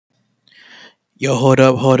Yo, hold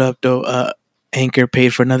up, though. Anchor paid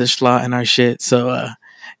for another slot in our shit, so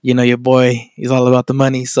your boy, he's all about the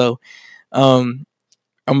money. So, um,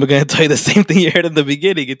 I'm gonna tell you the same thing you heard in the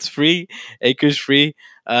beginning. It's free. Anchor's free.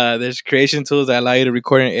 There's creation tools that allow you to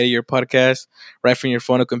record and edit your podcast right from your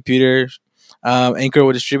phone or computer. Anchor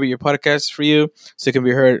will distribute your podcast for you, so it can be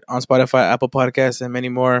heard on Spotify, Apple Podcasts, and many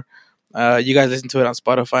more. You guys listen to it on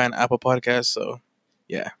Spotify and Apple Podcasts. So,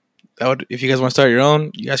 yeah, if you guys want to start your own,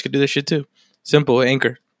 you guys could do this shit too. Simple,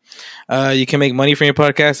 Anchor. You can make money from your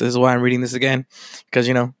podcast. This is why I'm reading this again, because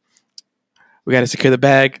we got to secure the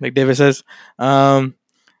bag, like David says.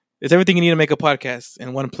 It's everything you need to make a podcast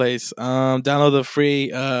in one place. Download the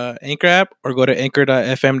free Anchor app or go to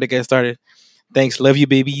anchor.fm to get started. Thanks. Love you,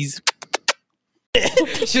 babies.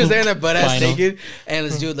 She was there in their butt ass naked, and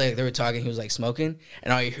this dude, like, they were talking, he was like smoking,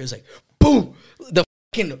 and all you hear is like, boom! The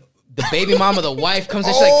baby mama, the wife comes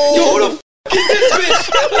in, she's like, yo, who the is this bitch?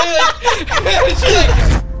 She's like,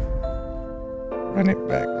 run it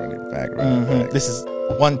back. This is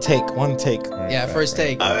one take. Yeah, first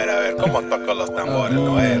take. A ver, ¿cómo toco los tambores?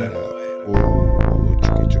 No era.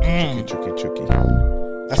 Chucky.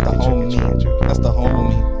 That's the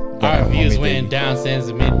homie. Our views went down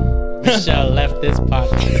since Michelle left this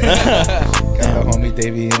podcast. Got the homie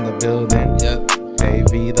Davey in the building. Yep.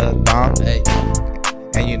 Davey the Don. Hey.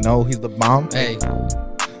 And you know he's the bomb. Hey.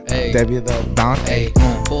 Davey the Don. Hey.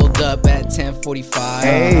 Pulled up at 10:45.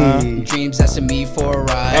 Hey. Dreams asking me for a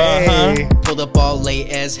ride. Hey. Pulled up all late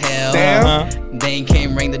as hell. Damn. Dane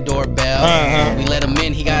came, rang the doorbell. We let him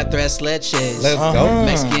in, he got threats, leches. Let's go.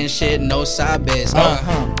 Mexican shit, no sabes.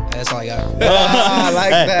 That's all I got. I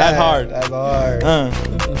like Hey, that. that's hard.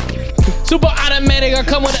 Super automatic, I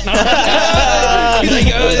come with it. He's like,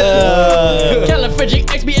 Califragic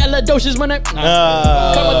XBL doses when I come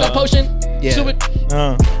with the potion. Yeah. Super,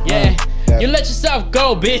 yeah. You let yourself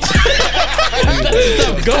go, bitch. Let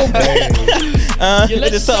yourself go, bitch. You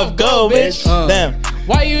let yourself go, bitch. Damn.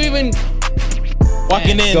 Why you even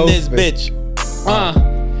Walking in Go, this bitch.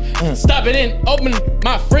 bitch. stop it and open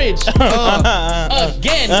my fridge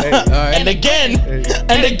again and again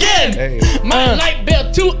and again? Hey. My light bill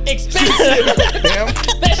too expensive. Damn.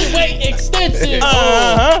 That shit way extensive.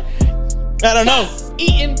 I don't know.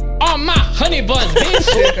 Eating all my honey buns, bitch.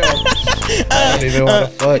 I don't even want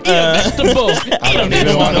to fuck. Eat a vegetable. I don't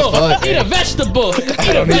even want to fuck. Eat a vegetable.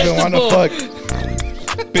 I don't even want to fuck.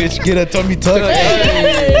 Bitch, get a tummy tuck.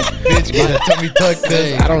 Hey. Bitch, get a tummy tuck.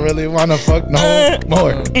 Cause I don't really want to fuck no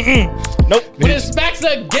more. Nope. When it smacks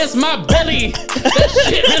against my belly, that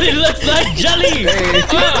shit really looks like jelly.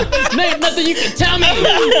 There ain't nothing you can tell me.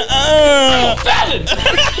 I'm a felon.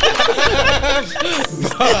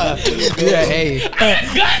 yeah, hey. I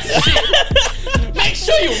got guns shit. Make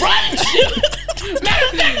sure you run shit. Matter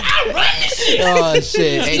of fact, I run this shit. Oh,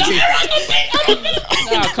 shit. Hey, No, Tree-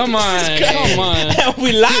 oh, come on.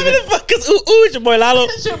 We live in the fuckers. Ooh, it's your boy Lalo.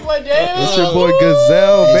 It's your boy Dave. It's your boy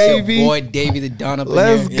Gazelle, it's baby. your boy Davey the Don up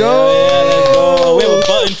Let's in here. go. Yeah, let's go. We have a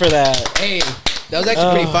button for that. Hey, that was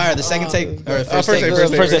actually pretty fire. The second take, or first take. first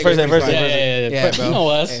take. Yeah, bro. You know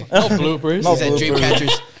us. Hey. No bloopers. He said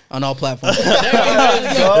Dreamcatchers on all platforms.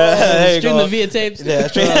 There you Stream go. the via tapes. Yeah,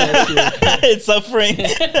 it's suffering.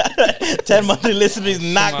 10 monthly listeners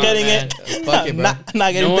not Come on, getting man. it. Fuck it, bro.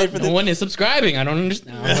 Not getting No paid for one, this. no one is subscribing. I don't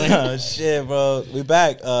understand. Oh shit, bro. We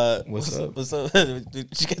back. What's up? What's up? What you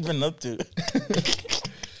guys been up to?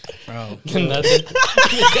 Bro. Nothing.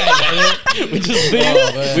 We just leave.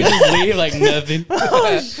 man. We just leave like nothing.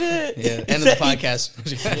 Oh shit. Yeah, end of the podcast.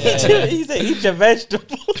 He said, eat your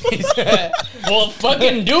vegetables. Well,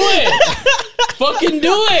 fucking do it. Fucking do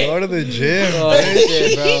Go it. to the gym. Oh,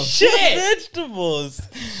 shit, bro. Eat your vegetables.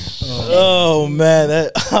 Oh man,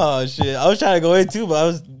 oh shit. I was trying to go in too, but I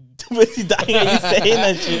was too busy dying at you saying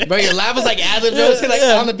that shit. Bro, your laugh was like ad-lib jokes, like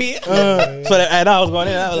on the beat. So I know I was going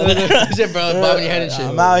in. I was like, Shit, bro, bobbing your head and shit.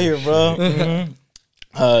 I'm out here,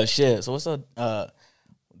 bro. Shit. So what's up,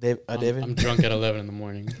 David? I'm drunk at 11 in the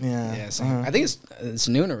morning. Yeah. Yeah, same. I think it's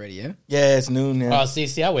noon already, yeah? Yeah, it's noon. Yeah. Oh,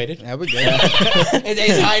 see, I waited. Yeah, we're good.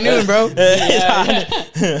 it's high noon, bro. Yeah.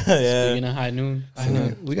 Speaking of high noon.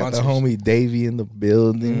 We got the homie Davey in the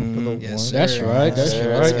building for the Yes, one. sir. That's right. That's That's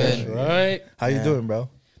right. good. That's right. How you doing, bro?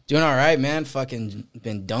 Doing all right, man. Fucking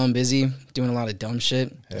been dumb busy, doing a lot of dumb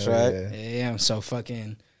shit. That's Hell right. yeah. Yeah, so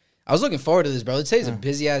fucking. I was looking forward to this, bro. Today's a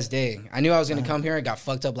busy ass day. I knew I was gonna come here. I got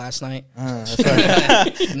fucked up last night. That's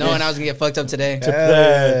right. Knowing I was gonna get fucked up today.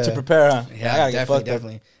 To prepare, huh? Yeah, I gotta get fucked up.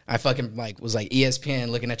 definitely. I fucking was like ESPN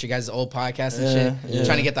looking at your guys' old podcasts and shit,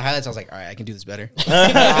 trying to get the highlights. I was like, all right, I can do this better. All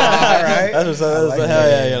right. That's what's up. Like,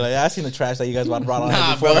 hell yeah. Like, I seen the trash that you guys brought on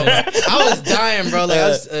Nah, before. bro. I was dying, bro.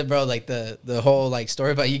 Like, like the whole like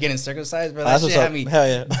story about you getting circumcised, bro. That That's shit what's had up. me Hell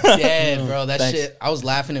yeah. dead, bro. That Thanks. shit. I was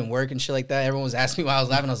laughing in work and shit like that. Everyone was asking me why I was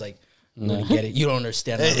laughing. I was like, you wouldn't get it. You don't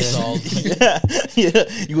understand how this solved. Yeah,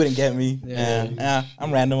 you wouldn't get me. Yeah. Yeah,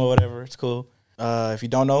 I'm random or whatever. It's cool. If you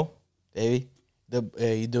don't know, Davey, the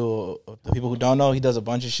people who don't know, he does a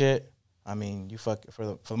bunch of shit. I mean, you for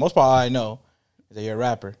the most part, all I know is that you're a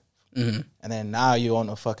rapper, and then now you own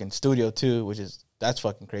a fucking studio too, that's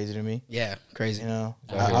fucking crazy to me. Yeah, crazy. You know,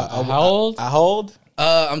 How old? I hold.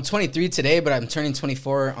 I'm 23 today, but I'm turning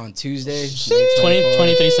 24 on Tuesday.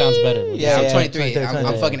 23 sounds better. Yeah, I'm Yeah, 23. 23.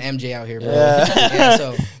 I'm fucking MJ out here, bro. Yeah.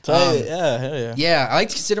 So, Yeah, hell yeah. yeah, I like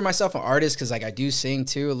to consider myself an artist because like I do sing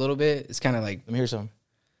too a little bit. It's kind of like Let me hear some.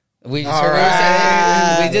 we just heard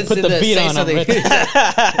what we just Put did the beat say on something. him.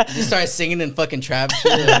 Just started singing and fucking trap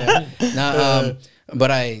shit. But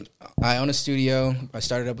I own a studio. I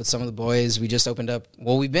started up with some of the boys. We just opened up.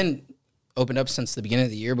 Well, we've been opened up since the beginning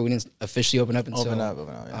of the year, but we didn't officially open up until Open up,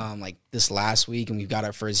 yeah. like this last week, and we've got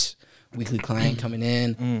our first weekly client coming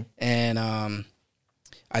in, and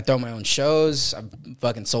I throw my own shows. I've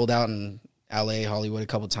fucking sold out in LA, Hollywood a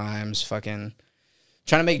couple times. Fucking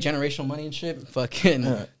trying to make generational money and shit. Fucking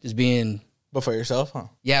just being. But for yourself, huh?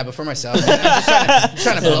 Yeah, but for myself, man, I'm just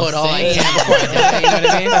trying to blow it all I can before I die. You know what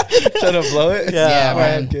I mean? Trying to blow it? Yeah,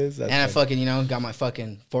 man. Kids, And I fucking, got my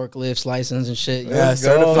fucking forklifts license and shit. Yeah, Let's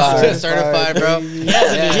go. certified, bro. He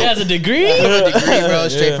has a degree I have a degree, bro,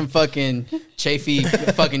 straight from fucking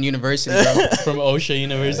Chafee fucking university, bro. from OSHA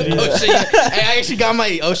University. Oh shit! I actually got my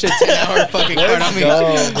OSHA 10-hour fucking card on me.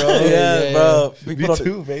 Go, bro. Yeah, bro. Me People don't-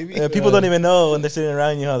 too, baby. Yeah, people don't even know when they're sitting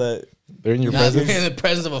around you how that. They're in your Not presence. in the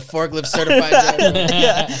presence of a forklift certified driver.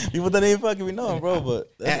 Yeah, people don't even fucking be knowing, bro.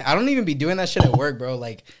 But And I don't even be doing that shit at work, bro.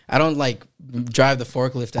 Like, I don't like drive the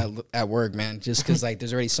forklift at work, man. Just because like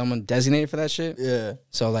there's already someone designated for that shit. yeah,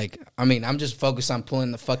 So like, I mean, I'm just focused on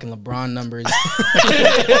pulling the fucking LeBron numbers,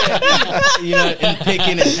 and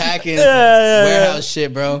picking and packing warehouse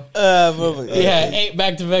shit, bro. Yeah, 8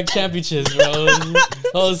 back-to-back championships, bro.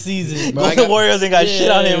 Whole season. Bro, I the got- Warriors ain't got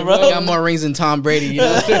shit on him, bro. I got more rings than Tom Brady.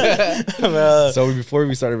 Bro. So before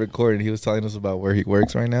we started recording, he was telling us about where he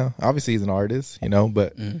works right now. Obviously, he's an artist,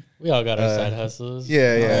 but We all got our side hustles.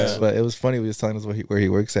 yeah. But it was funny. He was telling us where he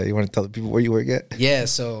works at. You want to tell the people where you work at? Yeah,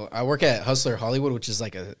 so I work at Hustler Hollywood, which is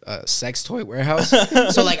like a sex toy warehouse.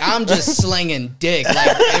 So like I'm just slinging dick, like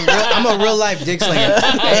I'm a real life dick slinger.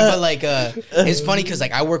 But like it's funny because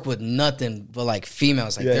like I work with nothing but like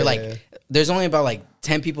females. Like there's only about like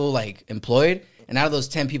 10 people like employed, and out of those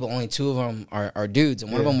 10 people, only 2 of them are dudes,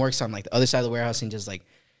 and one of them works on like the other side of the warehouse and just like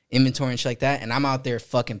inventory and shit like that, and I'm out there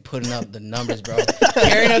fucking putting up the numbers, bro.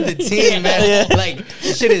 Carrying up the team, man. Like,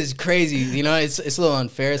 this shit is crazy. It's a little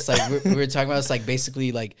unfair. It's like we were talking about. It's like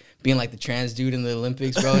basically like being like the trans dude in the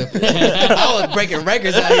Olympics, bro. I was breaking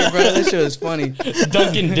records out here, bro. This shit was funny.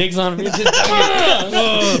 Dunking dicks on me.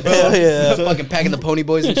 Hell yeah. Fucking packing the pony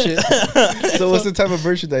boys and shit. So what's the type of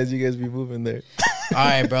merchandise you guys be moving there? All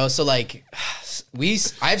right, bro. So like,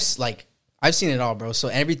 I've seen it all, bro. So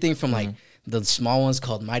everything from like the small ones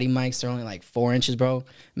called Mighty Mikes, they're only like 4 inches, bro,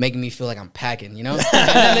 making me feel like I'm packing, And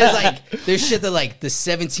then there's shit that like the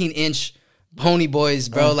 17-inch pony boys,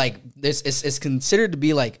 bro. Like it's considered to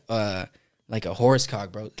be like a horse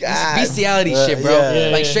cock, bro. Bestiality shit, bro.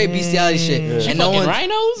 Like straight bestiality shit. And no one,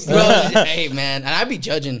 Rhinos? bro. Hey man, and I be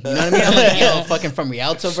judging. You know what I mean? I'm like, yo, fucking from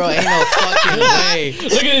Rialto, bro. Ain't no fucking way.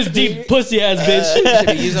 Look at this deep pussy ass bitch.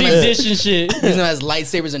 Should be using Deep them dish and shit. using them as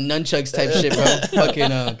lightsabers and nunchucks type shit, bro.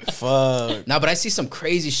 Fucking Fuck. No, but I see some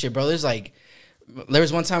crazy shit, bro. There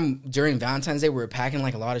was one time during Valentine's Day we were packing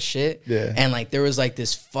like a lot of shit. Yeah. And like there was like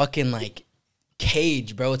this fucking like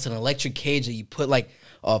cage, bro. It's an electric cage that you put like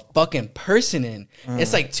a fucking person in.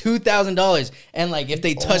 It's like $2,000. And like if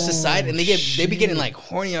they touch the side and they be getting like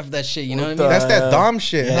horny off of that shit, you know what I mean? That's that Dom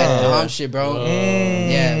shit. That dumb shit, bro.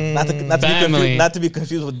 Yeah. Not to be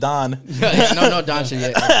confused with Don. No Don shit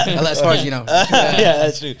yet. As far as you know. Yeah,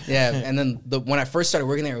 that's true. Yeah, and then when I first started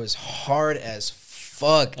working there, it was hard as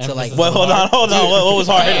fuck to like. Well, hold on. What was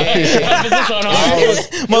hard? Emphasis on hard.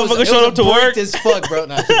 Motherfucker showed up to work. As fuck, bro.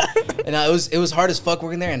 No, and it was hard as fuck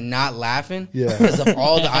working there and not laughing. Yeah. Because of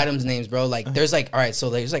all the items names, bro. Like there's like, all right, so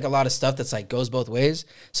there's like a lot of stuff that's like goes both ways.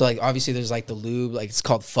 So like obviously there's like the lube, like it's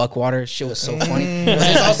called fuck water. Shit was so funny. But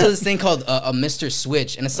there's also this thing called a Mr.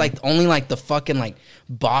 Switch, and it's like only like the fucking like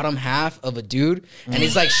bottom half of a dude, and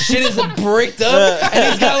he's like shit is bricked up, and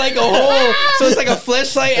he's got like a hole, so it's like a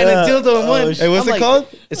flashlight and a dildo in one. Hey, what's I'm it like, called?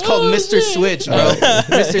 It's called Mr. Switch, bro.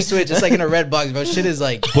 Mr. Switch. It's like in a red box, bro. Shit is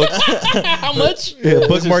like How much? Yeah,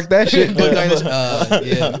 bookmark that shit.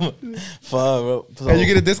 yeah. Fuck, bro. Hey, you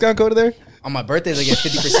get a discount code there? On my birthdays, I get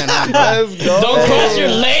 50% off, bro. Let's go. Don't cross your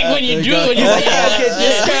leg when you do it. When you say, "Yeah, get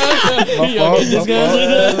discounts." You don't get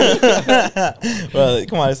discounts like that. Bro,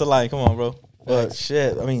 come on, it's a lie. Come on, bro. But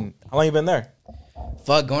shit, I mean, how long you been there?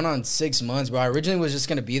 Fuck, going on 6 months, bro. I originally was just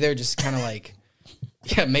gonna be there, just kind of like,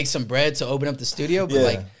 make some bread to open up the studio, but Yeah.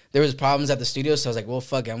 like there was problems at the studio, so I was like, well,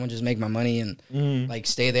 fuck it, I'm gonna just make my money and like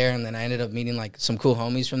stay there. And then I ended up meeting like some cool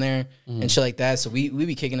homies from there and shit like that. So we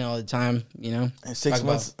be kicking it all the time, you know. And 6 Talk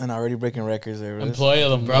months and already breaking records there, bro. Employee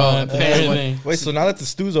of the Bro, month, yeah. everything. Wait, so now that the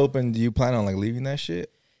stew's open, do you plan on like leaving that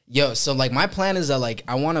shit? Yo, so like my plan is that like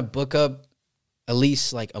I want to book up at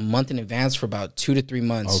least like a month in advance for about 2 to 3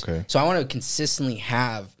 months. Okay. So I want to consistently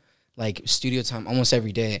have like studio time almost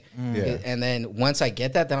every day. Yeah. And then once I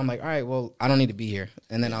get that, then I'm like, all right, well, I don't need to be here,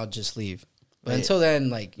 and then I'll just leave. But until then,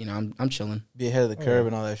 like, you know, I'm chilling. Be ahead of the curve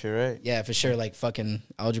and all that shit, right? Yeah, for sure. Like fucking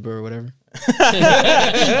algebra or whatever.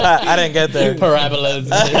 I didn't get there. Parabolas.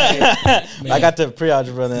 I got the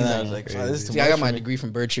pre-algebra, and then I was like, oh, this is too See, I got much my for me. degree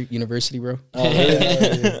from Birch University, bro.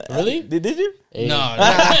 Really? Did you? No,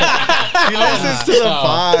 He listens to the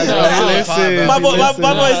pod. no, bro. He it's fine, listens. bro.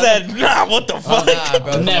 My boy said, nah, what the fuck? nah,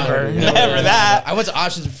 bro, come Never. on. Never that. I went to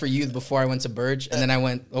Options for Youth before I went to Birch, and then I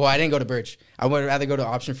went. Oh, I didn't go to Birch. I would rather go to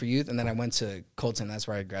Option for Youth, and then I went to Colton. That's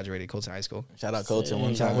where I graduated, Colton High School. Shout out Colton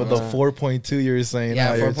one time. With the 4.2 you were saying. Yeah,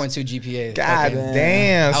 how you're- 4.2 GPA. God Fucking-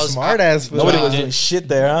 damn, I was- smart ass. fool. Nobody Wow. was doing shit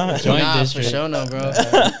there, huh? Joint Nah, for district. sure, no, bro. Yeah,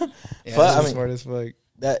 Fuck, this I is- mean- smart as fuck.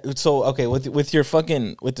 That so okay with your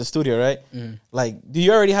fucking with the studio, right? Like, do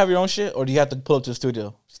you already have your own shit, or do you have to pull up to the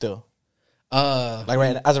studio still? Like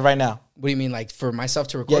right as of right now, what do you mean, like for myself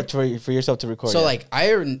to yeah, record? for yourself to record. So yeah. like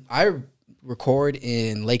I record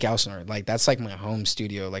in Lake Elsinore. Like that's like my home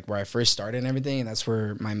studio, like where I first started and everything, and that's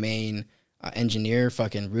where my main engineer,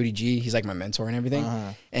 fucking Rudy G, he's like my mentor and everything.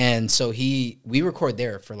 And so we record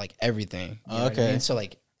there for like everything. You know what I Okay. mean? So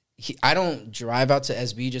like I don't drive out to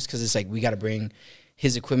SB just because it's like we got to bring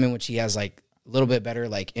his equipment, which he has like a little bit better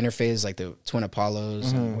like interface, like the Twin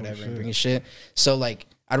Apollos and whatever, and bring his shit. So like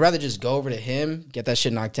I'd rather just go over to him, get that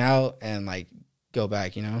shit knocked out, and like go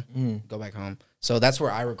back, you know, go back home. So that's where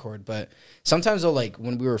I record. But sometimes though, like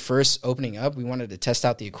when we were first opening up, we wanted to test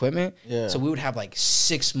out the equipment. Yeah. So we would have like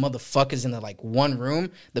 6 motherfuckers in the like one room,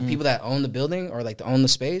 the people that own the building or like that own the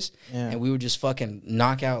space, Yeah. and we would just fucking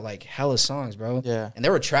knock out like hella songs, bro. Yeah. And they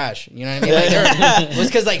were trash. You know what I mean? Like, it was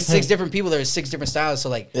because like 6 different people, there were 6 different styles. So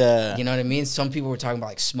like, Yeah. you know what I mean? Some people were talking about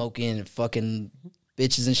like smoking and fucking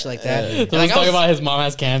bitches and shit like that. And, Someone's like, I talking was about his mom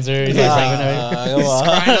has cancer. He's like pregnant already. come on.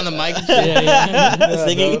 crying on the mic and shit. Yeah,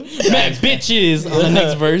 Singing. Man, bitches on the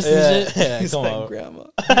next verse and shit. Yeah, He's come like, on. grandma.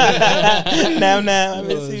 now, I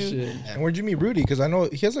miss Oh, you. shit. And where'd you meet Rudy? Because I know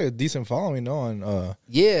he has like a decent following, no? On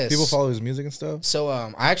Yes. people follow his music and stuff. So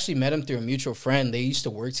I actually met him through a mutual friend. They used to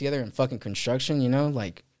work together in fucking construction, you know,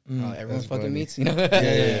 like everyone that's fucking funny. meets, you know.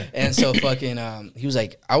 yeah. And so fucking he was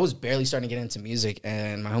like, I was barely starting to get into music,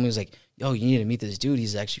 and my homie was like, yo, you need to meet this dude.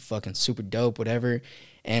 He's actually fucking super dope, whatever.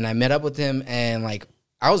 And I met up with him, and like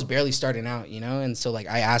I was barely starting out, you know. And so like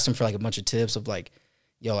I asked him for like a bunch of tips of like,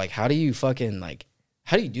 yo, like how do you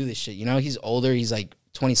do this shit? You know, he's older. He's like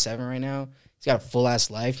 27 right now. He's got a full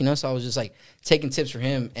ass life, you know. So I was just like taking tips from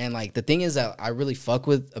him. And like the thing is that I really fuck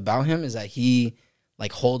with about him is that he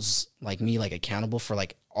like holds like me like accountable for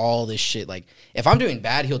like all this shit. Like if I'm doing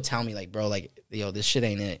bad, he'll tell me like, bro, like yo, this shit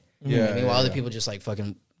ain't it. You know what I mean? While other people just like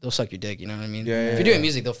fucking they'll suck your dick. You know what I mean? If you're doing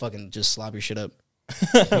music, they'll fucking just slap your shit up.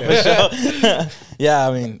 Yeah,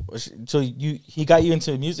 I mean, so he got you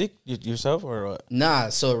into music yourself or what? Nah,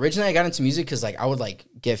 so originally I got into music because like I would like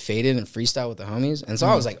get faded and freestyle with the homies, and so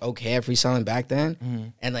I was like okay at freestyling back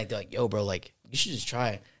then, and like they're like, yo, bro, like you should just try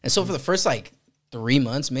it. And so for the first like 3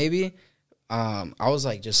 months maybe, I was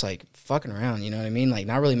like just like fucking around, you know what I mean? Like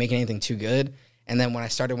not really making anything too good. And then when I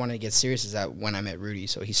started wanting to get serious is that when I met Rudy,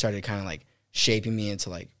 so he started kind of like shaping me into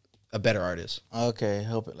like a better artist. Okay,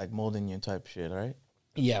 help it like molding you type shit, right?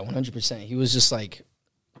 Yeah, 100%. He was just like,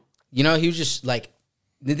 you know, he was just like,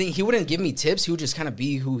 the thing, he wouldn't give me tips. He would just kind of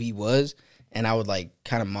be who he was, and I would like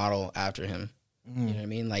kind of model after him. You know what I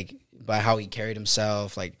mean? Like by how he carried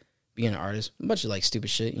himself, like being an artist, a bunch of like stupid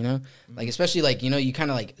shit, you know? Like especially like, you know, you kind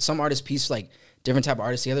of like some artists piece like different type of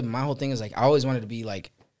artists together. But my whole thing is like I always wanted to be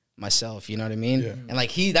like myself, you know what I mean? Yeah. And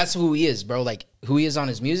like that's who he is, bro. Like who he is on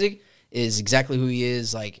his music is exactly who he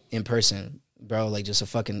is like in person, bro. Like just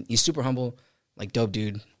he's super humble, like dope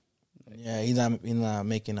dude. Yeah, he's not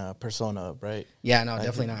making a persona up, right? Yeah, no,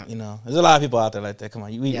 definitely not. You know, there's a lot of people out there like that. Come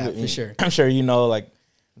on, for sure. I'm sure you know, like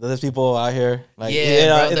there's people out here, like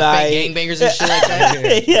bro, the fake gangbangers and shit like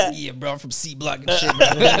that. yeah, bro, I'm from C Block and shit. Bro.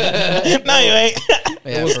 No, you ain't.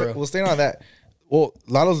 Yeah, we'll stay on that. Well,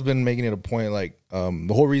 Lalo's been making it a point, like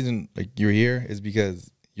the whole reason like you're here is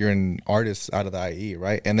because you're an artist out of the IE,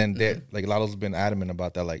 right? And then like Lalo's been adamant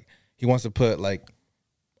about that, like he wants to put like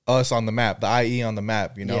us on the map, the IE on the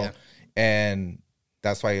map, you know. Yeah. And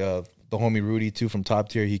that's why the homie Rudy too from Top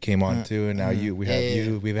Tier, he came on too, and now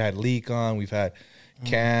we've had Leak on, we've had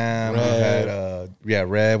Cam, Rev. We've had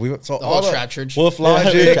Rev, all the Trap Church, Wolf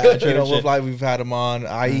Logic, you know, Wolf Logic, we've had him on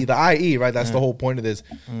the IE, right? That's the whole point of this.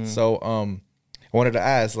 So I wanted to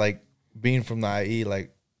ask, like, being from the IE,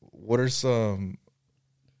 like, what are some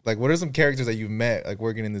characters that you've met, like,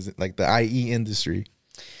 working in this, like, the IE industry?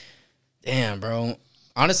 Damn, bro.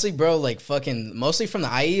 Honestly, bro, like fucking mostly from the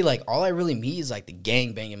IE, like all I really meet is like the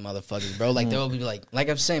gang banging motherfuckers, bro. Like they'll be like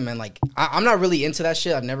I'm saying, man, like I'm not really into that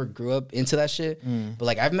shit. I've never grew up into that shit, but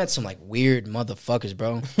like I've met some like weird motherfuckers,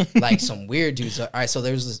 bro. Like some weird dudes. All right, so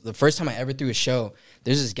there's the first time I ever threw a show.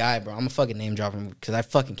 There's this guy, bro. I'm a fucking name drop him because I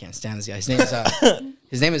fucking can't stand this guy.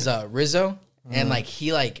 His name is Rizzo, and like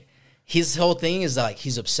his whole thing is like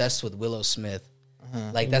he's obsessed with Willow Smith.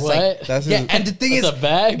 Like that's what? like that's and the thing is, a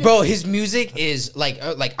bag? bro, his music is like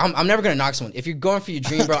I'm never gonna knock someone if you're going for your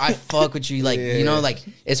dream, bro. I fuck with you, like you know, like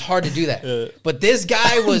it's hard to do that. But this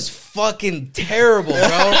guy was fucking terrible, bro.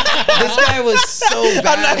 This guy was so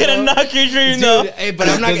bad. I'm not gonna knock your dream, though. Hey, but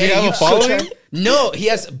I'm not. Does he have a following? No, he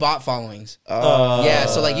has bot followings. Yeah,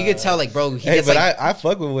 so like you could tell, like, bro. Hey, but like, I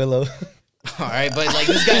fuck with Willow. All right, but like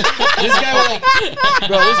this guy will like,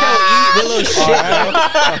 bro, this guy will eat Willow shit, bro.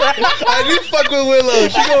 I do fuck with Willow.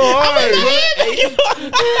 She go hard.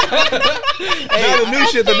 Hey, the new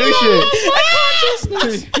shit.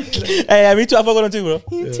 Hey, me too. I fuck with him too, bro.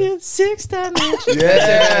 Into 6 dimensions.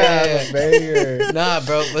 Yeah, banger. Nah,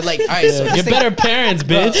 bro, but like, all right, so Get better parents,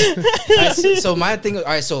 bitch. All right, so my thing, all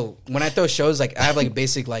right, so when I throw shows, like I have like a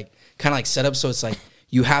basic like kind of like setup, so it's like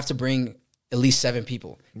you have to bring at least 7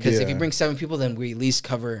 people, because if you bring 7 people, then we at least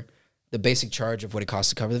cover the basic charge of what it costs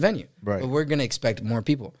to cover the venue. Right. But we're gonna expect more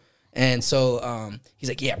people, and so he's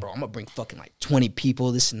like, "Yeah, bro, I'm gonna bring fucking like 20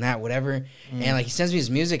 people, this and that, whatever." And like he sends me his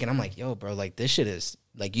music, and I'm like, "Yo, bro, like this shit is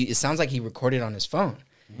like it sounds like he recorded on his phone."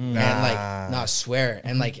 And like, no, I swear,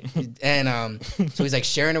 and like, and so he's like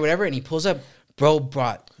sharing or whatever, and he pulls up. Bro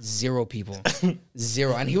brought 0 people,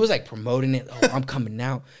 0, and he was like promoting it. Oh, I'm coming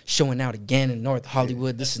out, showing out again in North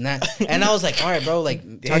Hollywood, this and that. And I was like, all right, bro,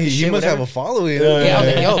 like, Dang, you must have a following. Yeah, I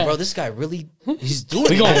was like, yo, bro, this guy really, he's doing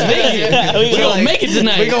it. We gonna make it. We gonna make it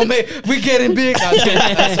tonight. We getting big.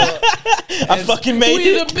 I fucking made We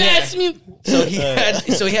it. the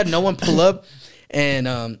best. So he had no one pull up,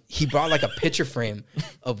 and he brought like a picture frame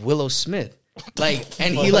of Willow Smith, like,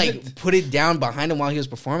 and he like put it down behind him while he was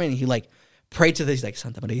performing, and he like prayed to this, like,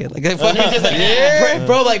 Santa Maria, like, just like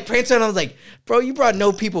bro, like, prayed to him. I was like, bro, you brought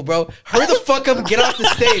no people, bro. Hurry the fuck up and get off the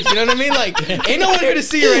stage. You know what I mean? Like, ain't no one here to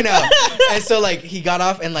see you right now. And so, like, he got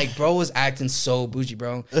off, and, like, bro was acting so bougie,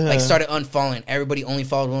 bro. Like, started unfollowing. Everybody only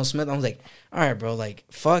followed Will Smith. I was like, all right, bro, like,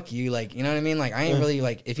 fuck you. Like, you know what I mean? Like, I ain't really,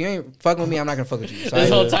 like, if you ain't fucking with me, I'm not gonna fuck with you. So this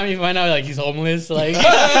whole time you find out, like, he's homeless. Like,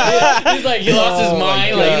 he's like, he lost his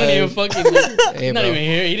mind. Like, he don't even fucking, he's not even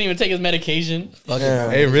here. He didn't even take his medication. Fuck it, bro.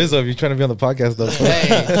 Hey, Rizzo, if you're trying to be on the podcast, though.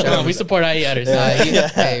 Hey, Come on, we support IE artists.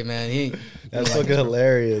 hey, man, that's fucking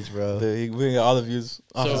hilarious, bro. Dude, we got all the views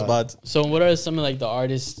off his spots. So what are some of, like, the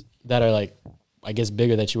artists that are, like, I guess,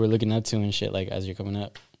 bigger that you were looking up to and shit, like, as you're coming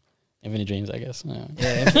up? Infinite Dreams, I guess. There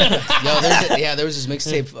was this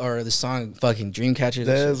mixtape or the song fucking Dreamcatcher.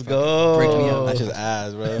 Let's go. Break me up. That's just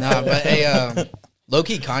ass, bro. Nah, but hey,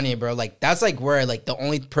 low-key Kanye, bro. Like, that's like where like the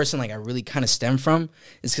only person like I really kind of stem from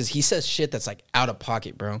is because he says shit that's like out of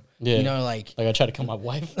pocket, bro. Yeah. You know, like I try to kill my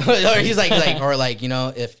wife. Or he's like, or like, you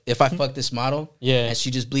know, if I fuck this model, and she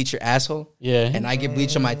just bleach your asshole, and I get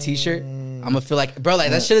bleach on my t-shirt, I'm gonna feel like, bro, like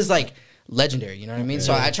that shit is like legendary, you know what I mean?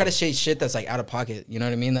 So I try to say shit that's like out of pocket, you know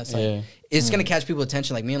what I mean? That's like it's gonna catch people's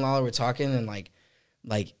attention. Like me and Lala were talking, and like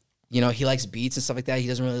you know, he likes beats and stuff like that. He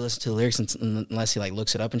doesn't really listen to the lyrics unless he like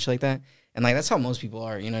looks it up and shit like that. And like that's how most people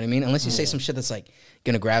are, you know what I mean? Unless you say some shit that's like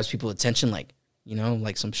gonna grab people's attention, like You know,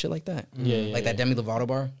 like some shit like that. Yeah, Like that Demi Lovato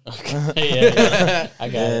bar. yeah. I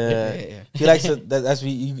got it. Yeah. He likes to. That's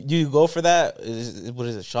you go for that. What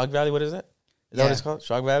is it? Shock value. What is that? Is that what it's called?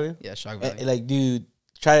 Shock value. Yeah, shock value. Like, do you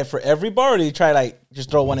try it for every bar, or do you try like just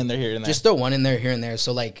throw one in there here and there? Just throw one in there, here and there.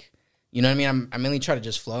 So like, you know what I mean? I mainly try to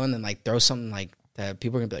just flow and then like throw something like that.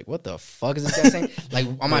 People are gonna be like, "What the fuck is this guy saying?" Like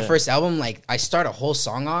on my first album, like I start a whole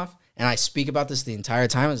song off and I speak about this the entire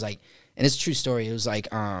time. It was like, and it's a true story. It was like,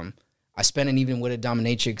 I spent an evening with a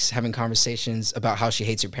dominatrix having conversations about how she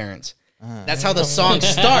hates her parents. That's how the song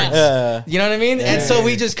starts. You know what I mean? And so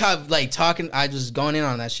we just kind of like talking. I just going in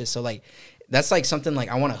on that shit. So like, that's like something like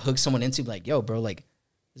I want to hook someone into. Like, yo, bro, like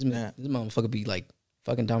this motherfucker be like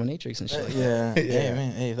fucking dominatrix and shit. Like yeah. Hey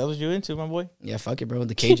man, hey, that was you into, my boy. yeah, fuck it, bro.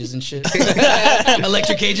 The cages and shit,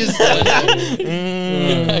 electric cages.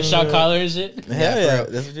 Shock collar and shit. Hell for yeah, real.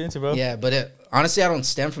 that's what you into, bro. Yeah, but honestly, I don't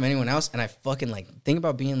stem from anyone else, and I fucking like think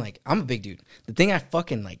about being like I'm a big dude. The thing I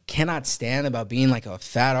fucking like cannot stand about being like a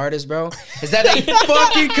fat artist, bro, is that they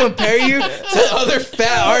fucking compare you to other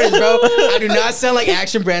fat artists, bro. I do not sound like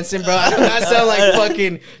Action Branson, bro. I do not sound like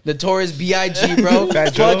fucking Notorious B.I.G., bro.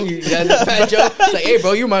 Fat Fuck Joe? you, yeah, Fat Joe. It's like, hey,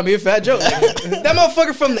 bro, you remind me of Fat Joe. Like, that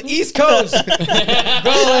motherfucker from the East Coast,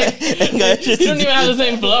 bro. Like, You don't even have the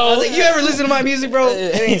same I flow. was like, you ever listen to my music, bro?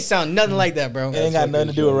 It ain't sound nothing like that, bro. It ain't got nothing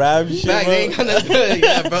to do with rap and shit, Fact, bro. they ain't got nothing.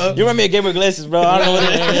 Yeah, bro. You remind me of Gabriel Iglesias, bro. I don't know what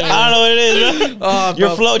it is. I don't know what it is, bro. Oh, Your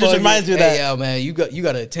bro, flow just fuck reminds me of Hey, that. yo, man, you got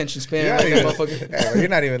an attention span. You're Like not, that even, motherfucker. hey, bro, you're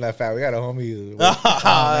not even that fat. We got a homie.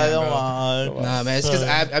 Come on. Nah, man, it's because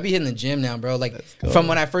I be hitting the gym now, bro. Like from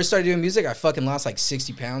when I first started doing music, I fucking lost like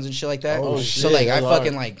 60 pounds and shit like that. Oh, So shit, like I that's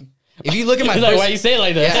fucking hard. like, if you look at my He's like, why you say it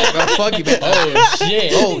like that? yeah, bro, fuck you, man. Oh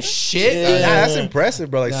shit. Oh shit. Nah, that's impressive,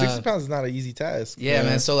 bro. Like Nah. 60 pounds is not an easy task. Yeah,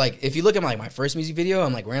 man. So like, if you look at my first music video,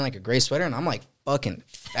 I'm like wearing like a gray sweater, and I'm like fucking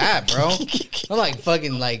fat, bro. I'm like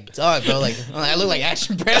fucking like dog, bro. Like I look like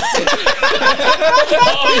Action Branson.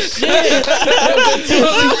 Oh shit.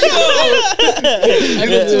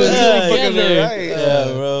 Fucking right. Yeah,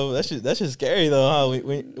 bro. That's just scary though, huh?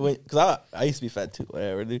 Because I used to be fat too,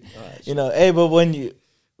 whatever, dude. You know, hey, but when you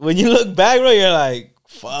look back, bro, you're like,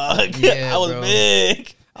 fuck, Yeah, I was bro.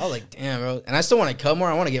 big. I was like, damn, bro. And I still want to cut more.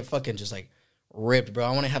 I want to get fucking just like ripped, bro.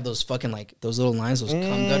 I want to have those fucking like those little lines, those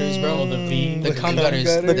cum gutters, bro. The V. The cum gutters.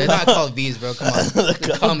 gutters. They're not called V's, bro. Come on.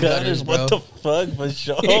 The cum gutters, bro. What the fuck, for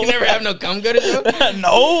sure? You never have no cum gutters, bro?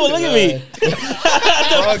 No, look at me. What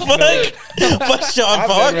the fuck? For sure, I've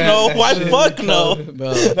fuck never no. had Why that shit. fuck no?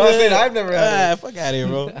 Bro. No, I'm saying I've never had Fuck out of here,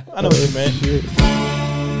 bro. I know what you meant. it.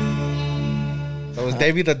 So it was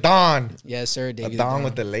Davey the Don. Yes, sir. A Davey Don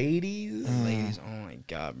with the ladies. ladies. Oh my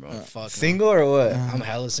god, bro. Fuck. Single or what? I'm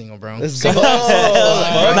hella single, bro. Let's go. Single.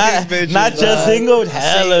 Not just single,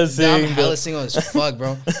 hella I'm single. hella single as fuck,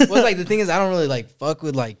 bro. What's like the thing is I don't really like fuck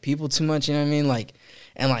with like people too much, you know what I mean? Like,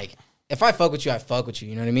 and like if I fuck with you, I fuck with you,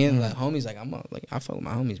 you know what I mean? Like homies, like like I fuck with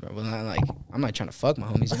my homies, bro. But not like I'm not trying to fuck my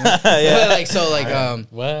homies, you know? Yeah. But, like so like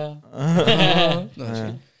Well. no,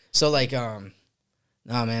 shit. So like nah,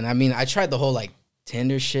 man. I mean, I tried the whole like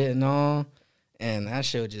Tinder shit and all, and that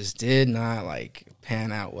shit just did not like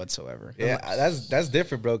pan out whatsoever. Yeah, that's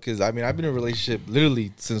different, bro. Because I mean, I've been in a relationship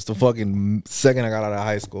literally since the fucking second I got out of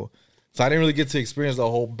high school, so I didn't really get to experience the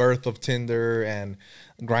whole birth of Tinder and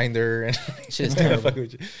Grindr and Shit is terrible. Fuck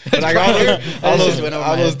with you. But like all That just went over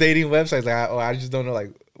my those head. dating websites, like I just don't know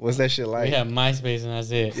like what's that shit like. We have MySpace and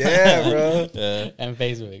that's it. Yeah, bro. And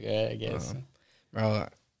Facebook, I guess. Bro.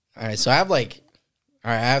 All right, so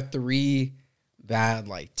I have 3 bad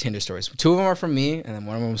like Tinder stories. 2 of them are from me, and then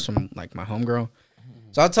one of them was from like my homegirl.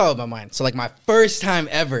 So I'll tell about mine. So like my first time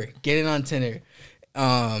ever getting on Tinder,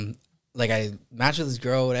 like I matched with this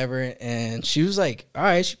girl, whatever, and she was like, all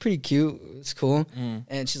right, she's pretty cute, it's cool,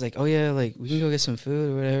 and she's like, oh yeah, like we can go get some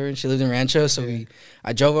food or whatever. And she lived in Rancho, so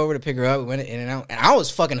I drove over to pick her up. We went to In-N-Out, and I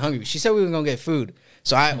was fucking hungry. She said we were gonna get food.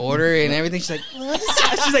 So I order and everything. She's like,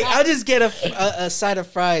 she's like, I'll just get a side of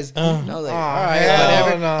fries. And I was like, all right, hell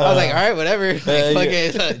whatever. no. I was like, all right, whatever. Like, fuck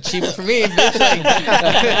it, it's cheaper for me, bitch.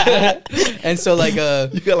 Like, and so like,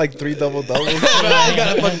 You got like 3 double doubles. I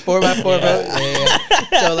got a fucking 4x4, bro.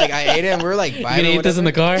 Yeah. So like, I ate it and we were like, You vibing. gonna eat this in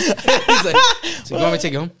the car? He's like, so you want me to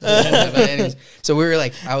take you home? But anyways, so we were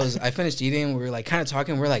like, I finished eating. We were like kind of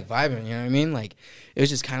talking. We were like vibing. You know what I mean? Like, it was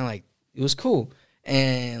just kind of like, it was cool.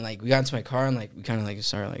 And like we got into my car and like we kind of like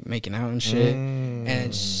started like making out and shit.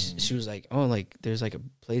 And she was like, "Oh, like there's like a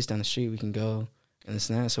place down the street we can go and this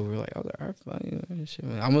and that." So we were like, "Oh, all right, shit."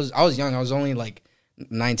 I was young. I was only like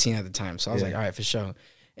 19 at the time, so I was like, "All right, for sure."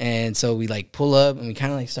 And so we like pull up and we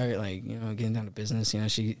kind of like start like, you know, getting down to business. You know,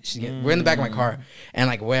 we're in the back of my car, and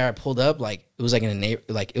like where I pulled up, like it was like in a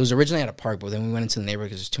like it was originally at a park, but then we went into the neighborhood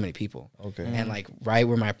because there's too many people. Okay. And like right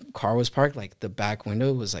where my car was parked, like the back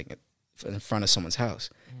window was like in front of someone's house.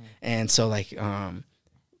 And so like you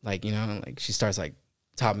know, like she starts like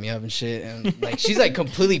topping me up and shit, and like she's like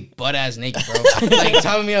completely butt ass naked, bro. Like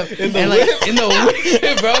topping me up in the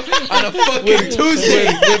whip, bro, on a fucking Tuesday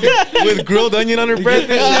with grilled onion on her breath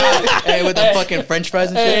and shit. Hey, with the fucking French fries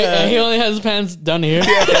and shit. And he only has his pants down here.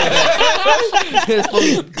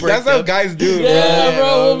 That's how guys do. Yeah,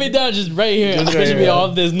 bro, we'll be down just right here. Just Just right should be here.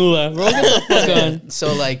 off this nula, bro. Get the fuck on.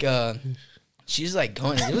 So like she's like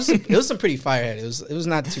going. It was some pretty firehead. It was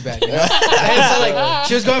not too bad. You know? And so like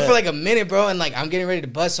she was going for like a minute, bro, and like I'm getting ready to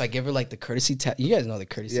bust, so I give her like the courtesy tap. You guys know the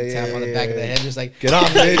courtesy tap on the back of the head, just like Get on,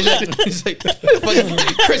 bitch. He's like fucking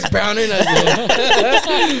Chris Browner.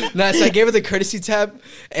 Nah, so I gave her the courtesy tap,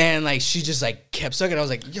 and like she just like kept sucking. I was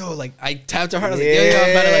like, yo, like I tapped her hard. I was like, yo,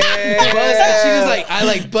 I'm about to like bust. And she just like I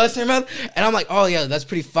like bust her mouth, and I'm like, oh yeah, that's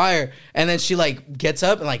pretty fire. And then she like gets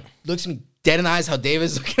up and like looks at me dead in the eyes, how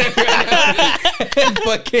David's looking at her right now. And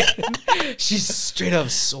fucking, she straight up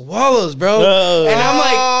swallows, bro. And I'm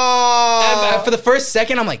like, for the first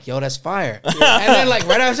second, I'm like, yo, that's fire. And then like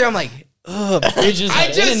right after, I'm like, ugh, You're just I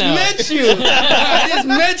like, just in and out. met you. I just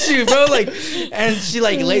met you, bro. Like, and she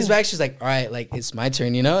like lays back. She's like, all right, like it's my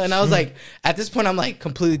turn, you know. And I was like, at this point, I'm like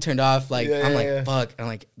completely turned off. Like, I'm like, fuck. I'm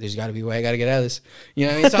like, there's got to be a way. I got to get out of this. You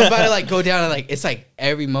know what I mean? So I'm about to like go down and like it's like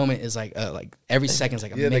every moment is like every second's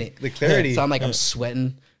like a minute. The clarity. So I'm like, I'm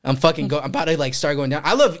sweating. I'm fucking I'm about to like start going down.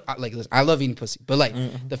 I love eating pussy, but like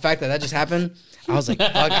the fact that just happened, I was like,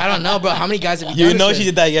 fuck, I don't know, bro. How many guys have you? You done know this she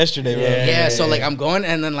with? did that yesterday, bro. Yeah. So like I'm going,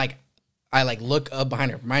 and then like I like look up behind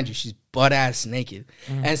her. Mind you, she's butt ass naked,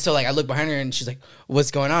 and so like I look behind her, and she's like, "What's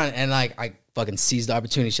going on?" And like I fucking seized the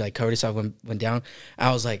opportunity. She like covered herself, went down.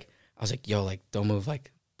 I was like, yo, like don't move. Like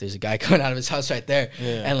there's a guy coming out of his house right there,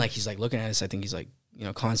 and like he's like looking at us. I think he's like, you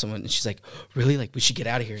know, calling someone, and she's like, really? Like, we should get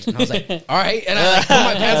out of here. And I was like, all right. And I like put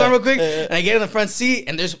my pants on real quick, and I get in the front seat,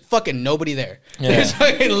 and there's fucking nobody there. There's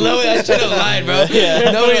fucking nobody. I should have lied, bro.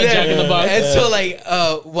 Nobody there. Jack in the Box. And so like,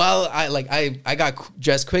 while I got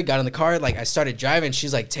dressed quick, got in the car, like I started driving.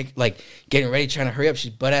 She's like getting ready, trying to hurry up.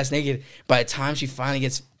 She's butt ass naked. By the time she finally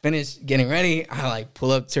gets finished getting ready, I like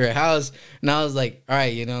pull up to her house, and I was like, all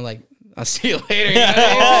right, you know, like I'll see you later. You know what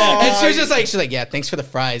I mean? And she was just like, she's like, yeah, thanks for the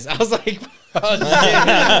fries. I was like, oh,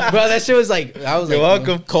 shit. Bro, that shit was like, I was You're like,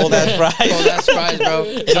 welcome. Cold ass fries. cold ass fries, bro.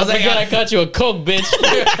 I was like, I got you a Coke, bitch.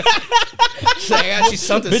 she's like, I got you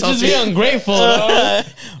something Bitches salty. be ungrateful, dog.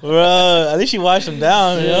 Bro, at least she washed them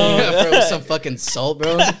down, you know? Yeah, bro, with some fucking salt,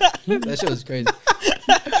 bro. That shit was crazy.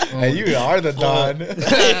 Hey, you are the Don. Bro,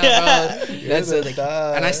 that's the like,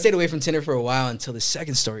 dog. and I stayed away from Tinder for a while until the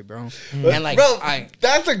second story, bro. And like, Bro, I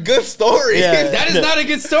that's a good story. Yeah. that is not a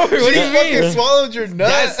good story. What do you You mean? fucking swallowed your nut.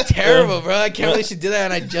 That's terrible, bro. I can't believe she did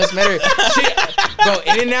that, and I just met her. Bro,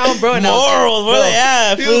 in and out, bro. And Morals, where they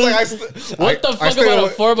at? He was fool? like, What the fuck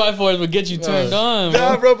about a 4x4 would get you turned on?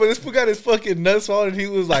 Nah, Bro? bro, but this fool got his fucking nuts swallowed, and he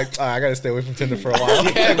was like, I gotta stay away from Tinder for a while.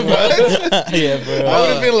 Yeah, bro. What? Yeah, bro. I would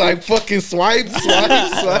have been like, fucking swipe.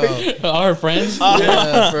 Our friends.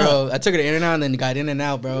 Yeah, bro. I took her to In and Out and then got In and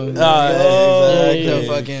Out, bro. exactly. The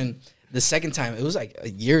fucking the second time, it was like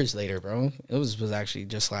years later, bro. It was actually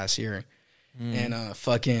just last year, and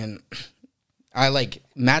fucking, I like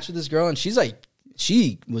matched with this girl, and she's like,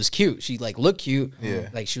 she was cute. She like looked cute. Yeah.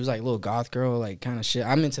 Like she was like a little goth girl, like kind of shit.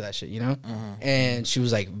 I'm into that shit, you know. And she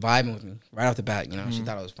was like vibing with me right off the bat. You know, she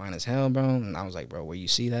thought I was fine as hell, bro. And I was like, bro, where you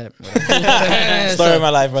see that? Story of my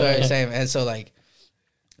life, bro. Sorry, same. And so like,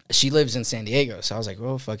 she lives in San Diego, so I was like,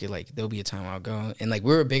 well, fuck it. Like, there'll be a time I'll go. And like,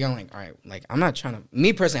 we were big on like, all right, like I'm not trying to.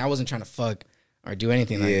 Me personally, I wasn't trying to fuck or do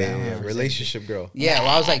anything like that. Yeah, relationship girl. Yeah, well,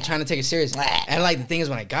 I was like trying to take it serious. And like the thing is,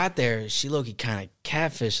 when I got there, she low-key kind of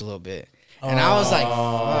catfished a little bit, and I was like,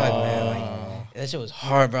 fuck, man, like that shit was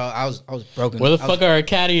hard, bro. I was broken. Where the fuck are our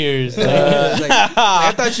cat ears?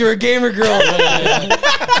 I thought you were a gamer girl.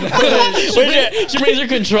 She brings her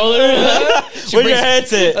controller. Where's your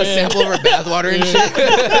headset? A sample of her bathwater and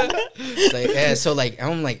shit. Like, yeah, so like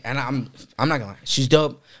I'm like, and I'm not gonna lie, she's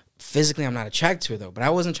dope. Physically, I'm not attracted to her though, but I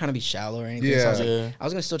wasn't trying to be shallow or anything. So I was like, I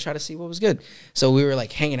was gonna still try to see what was good. So we were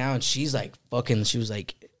like hanging out, and she's like fucking. She was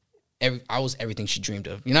like, I was everything she dreamed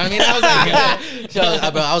of. You know what I mean? I was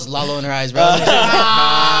like, bro, I was Lalo in her eyes, bro.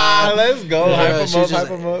 Let's go. Bro, Hype she him was up, just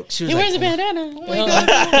hype him up. She was He like, wears a bandana. oh my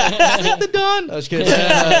God. The Don. I was kidding.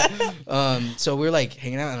 So we were like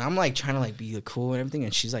hanging out, and I'm like trying to like be cool and everything,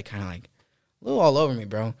 and she's like kind of like a little all over me,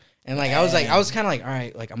 bro. And like I was kind of like, all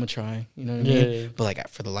right, like I'm gonna try, you know what I mean? But like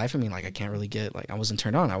for the life of me, like I can't really get, like I wasn't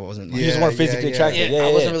turned on. I wasn't. Like, You just weren't physically attracted.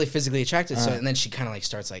 I wasn't really physically attracted. So and then she kind of like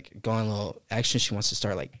starts like going a little action. She wants to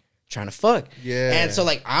start like trying to fuck. Yeah. And so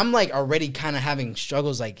like I'm like already kind of having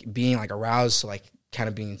struggles like being like aroused, so like kind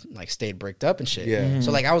of being like stayed bricked up and shit. Yeah.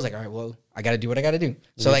 So like I was like, all right, well I got to do what I got to do.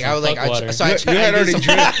 So like I was like, water. I tried. You had already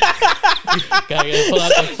drank. Gotta pull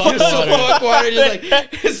out the fuck Just water. fuck water,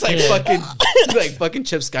 just like it's like fucking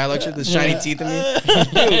Chip Skylark with the shiny teeth in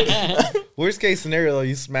me. Worst case scenario, though,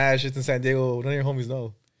 you smash. It's in San Diego. None of your homies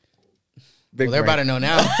know. Big Well, they're about brain. to know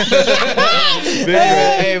now.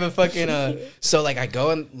 Hey, but fucking so like I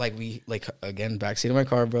go and like we like again backseat of my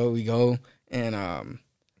car, bro. We go and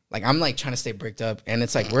like I'm like trying to stay bricked up, and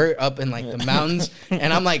it's like we're up in like the mountains,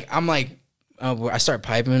 and I'm like I start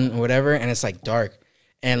piping or whatever, and it's like dark,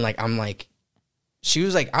 and like I'm like. She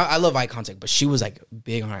was like, I love eye contact, but she was like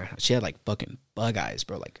big on her. She had like fucking bug eyes,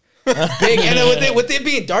 bro, like big. And then with it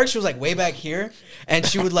being dark, she was like way back here, and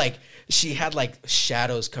she would like, she had like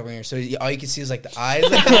shadows covering her, so all you can see is like the eyes,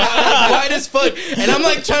 like wide as fuck. And I'm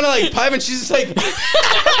like trying to like pipe, and she's just like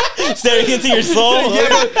staring into your soul. yeah,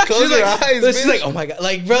 bro. Close your eyes, She's bitch. like, oh my god,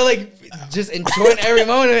 like bro, like just enjoying every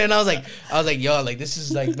moment. And I was like, yo, like this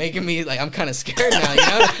is like making me like I'm kind of scared now, you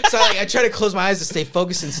know. So like I try to close my eyes to stay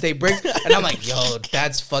focused and stay bricked, and I'm like, yo,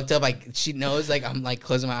 that's fucked up. Like she knows like I'm like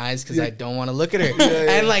closing my eyes because I don't want to look at her,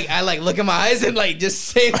 and like I like look at my eyes and like just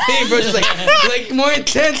same thing, bro, just like more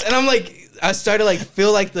intense, and I'm like. I started like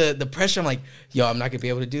feel like the pressure. I'm like, yo, I'm not gonna be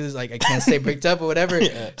able to do this. Like I can't stay bricked up or whatever.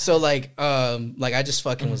 So like I just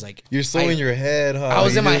fucking was like, You're so in your head, huh? I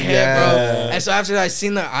was in my just- head, bro. yeah. And so after I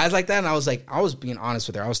seen the eyes like that, and I was like, I was being honest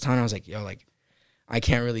with her. I was telling her, I was like, yo, like I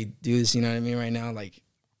can't really do this. You know what I mean? Right now, like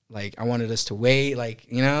I wanted us to wait, like,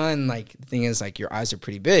 you know, and like the thing is, like, your eyes are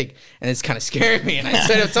pretty big, and it's kind of scaring me. And I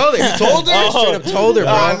straight up told her. You told her? Straight up told her,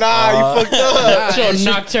 bro. Nah, you fucked up. Show a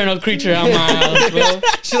nocturnal creature out my house, bro.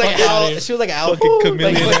 She like Fuck outta owl. here. She was like owl. Fucking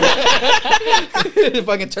chameleon. Like,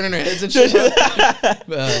 fucking turning her heads and shit.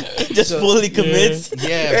 Just fully commits.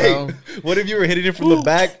 Yeah, Hey, bro. what if you were hitting it from the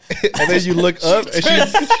back and then you look up and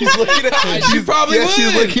she's looking at She probably would.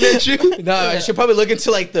 she's looking at you. No, I should probably look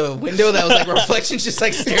into like the window that was like reflections, just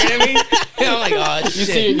like staring at me. And I'm like, oh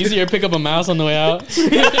shit. You see her pick up a mouse on the way out.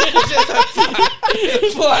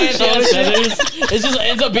 Flying She all has this shit. feathers. It just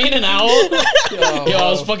ends up being an owl. Yo, I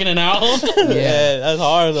was fucking an owl. Yeah, that's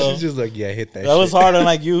hard though. She's just like, yeah, hit that. That was shit. hard on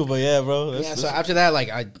like you, but yeah, bro. Yeah, so after that, like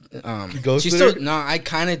I, ghosted she still her? no, I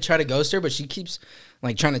kind of try to ghost her, but she keeps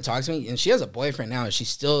like trying to talk to me, and she has a boyfriend now, and she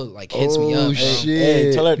still like hits me up. Oh, Bro.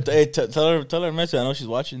 shit. Hey, tell her, mention. I know she's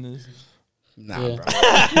watching this. Nah, Yeah. bro.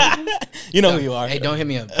 You know who you are. Hey, don't hit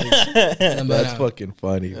me up, please. That's fucking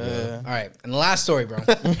funny, bro. All right, and the last story, bro.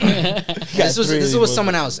 this was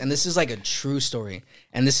someone else, and this is like a true story,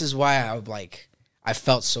 and this is why I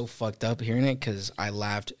felt so fucked up hearing it because I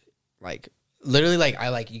laughed like literally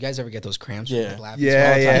like you guys ever get those cramps? Yeah. When you laugh all Yeah,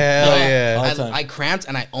 the time? yeah, hell yeah. All the time. I cramped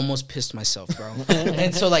and I almost pissed myself, bro.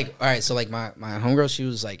 And so like, all right, so like my homegirl, she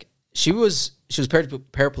was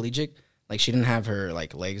paraplegic, like she didn't have her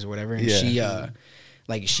like legs or whatever, and Yeah.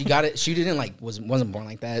 she got it. She didn't like wasn't born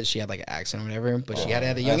like that. She had like an accident or whatever, but she had it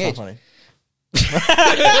at a young That's age. not funny.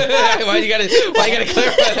 Why you gotta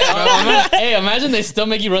clarify that, Hey, imagine they still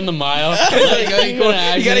make you run the mile. bro? You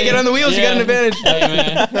gotta get on the wheels. You got an advantage. Hey,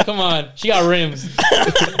 man. Come on. She got rims.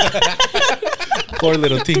 Poor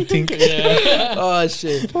little tink tink. Yeah. Oh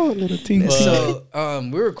shit. Poor little tink tink. So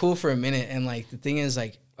we were cool for a minute, and like the thing is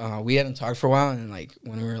like we hadn't talked for a while, and like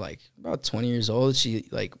when we were like about 20 years old, she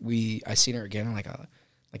like I seen her again like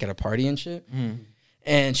at a party and shit.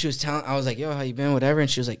 And she was telling, I was like, yo, how you been, whatever. And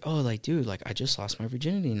she was like, oh, like, dude, like, I just lost my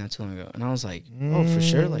virginity not too long ago. And I was like, oh, for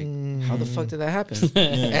sure. Like, how the fuck did that happen?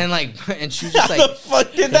 And like, and she was just like, How the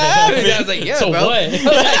fuck did that happen? and I was like, yeah, So bro. what?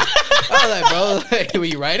 I was like, bro, like, were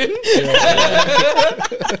you riding?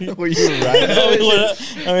 Were you right? I mean,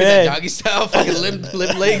 That hey, doggy style, fucking limp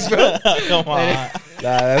legs, bro. come on.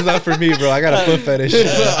 Nah, that's not for me, bro. I got a foot fetish.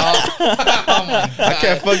 Oh my God. I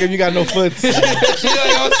can't fuck if you got no foot. She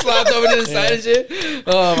like all slopped over to the side and shit.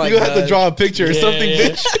 Oh my You gonna God. have to draw a picture or Yeah, something, yeah.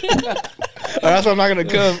 bitch. Or else I'm not gonna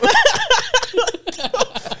come.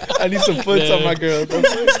 I need some foots on my girl.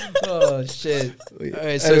 Oh shit. All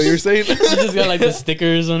right, So so you're saying? She just got like the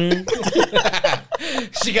stickers on her.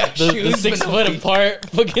 she got The shoes, 6 but no foot feet. apart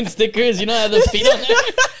fucking stickers. You know, have the feet on there.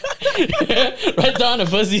 Right down the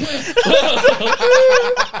pussy.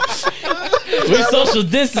 We're social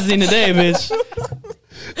distancing today, bitch.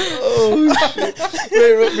 Oh shit!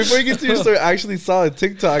 Wait, before you get to your story, I actually saw a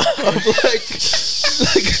TikTok of like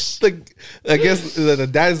I guess the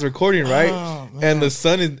dad is recording, right? Oh, and the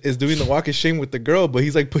son is doing the walk of shame with the girl, but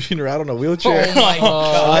he's like pushing her out on a wheelchair. Oh my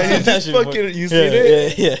god. And he's That just shit fucking, you seen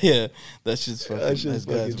it? Yeah. That shit's fucking. That shit's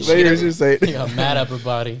that's fucking. good. Maybe just say He it. got mad upper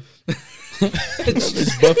body.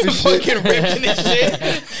 It's buff as shit. Fucking ripping his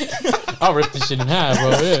shit. I'll rip this shit in half, bro.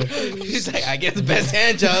 Yeah. He's like, I get the best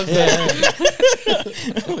hand jobs. You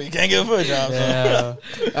can't get a foot job. Yeah.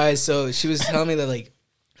 All right, so she was telling me that, like,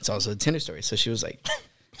 it's also a Tinder story. So she was like,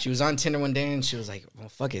 she was on Tinder one day and she was like, well,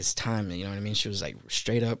 fuck, it's time. You know what I mean? She was like,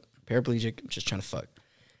 straight up paraplegic, just trying to fuck.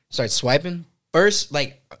 Started swiping. First,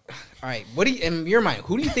 like, all right, what do you, in your mind,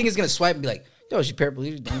 who do you think is going to swipe and be like, yo, she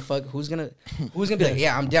paraplegic, don't fuck? Who's gonna be like,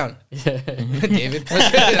 yeah, I'm down? David?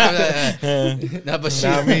 No, but she,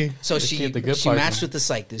 Not me. so Let's she get the good part, matched man.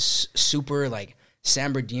 with this super, like,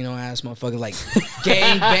 San Bernardino ass motherfucker, like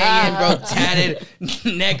gang banging, bro, tatted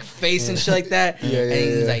neck, face, and shit like that. And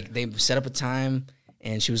he's like, they set up a time,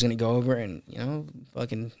 and she was gonna go over and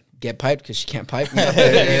fucking get piped because she can't pipe.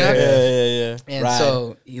 Yeah. And Right.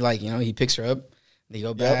 so he picks her up. They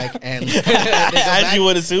go back and they go As back, you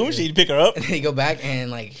would assume, she'd pick her up. and they go back and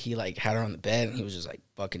like he like had her on the bed and he was just like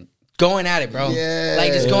fucking going at it, bro. Yeah.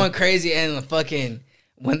 Like just going crazy. And the fucking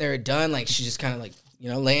when they're done, like she just kind of like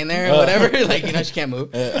laying there or whatever. Like she can't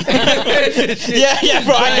move. Yeah,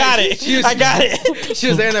 bro, I got it. I got it. She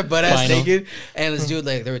was there in their butt ass Final. naked, and this dude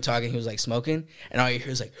like they were talking. He was like smoking, and all you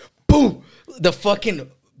hear is like boom.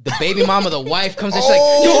 The baby mama, the wife comes in. She's like,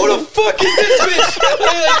 yo, who the fuck is this bitch?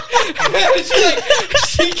 She's like,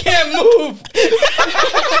 she can't move.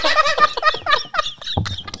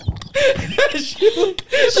 She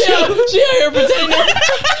out here pretending.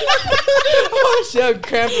 Oh, she had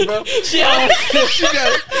cramping, bro. She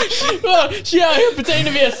out here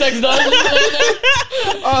pretending to be a sex doll.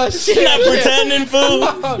 Oh, She's shit. not pretending, fool.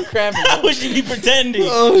 Oh, cramping, How bro. would she be pretending?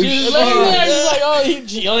 She's laying there, she's like, oh,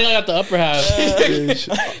 she only got the upper half.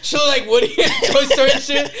 She look like Woody in Toy Story and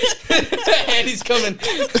shit. And he's coming.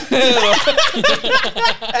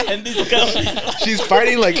 And he's coming. She's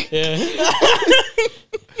fighting like Yeah.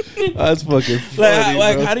 that's fucking funny,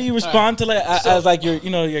 Like, bro. how do you respond to like as like your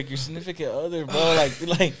your significant other, bro?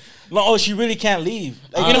 Like, oh, she really can't leave.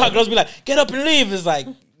 Like, you know how girls be like, get up and leave. It's like,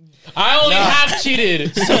 I only half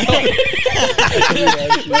cheated.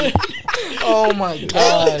 Oh my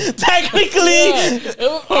god. technically, It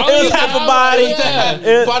was half a body.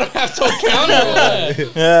 Yeah. Bottom half toe counter.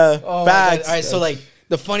 yeah, Oh my God. facts. All right, so like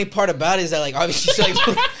the funny part about it is that like obviously she's like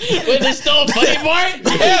Wait, there's still a funny part?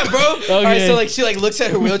 yeah, bro. All right, Okay. so like she like looks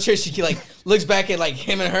at her wheelchair. She like looks back at like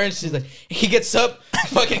him and her, and she's like, he gets up,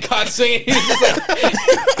 fucking cock swinging.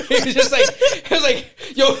 He was like,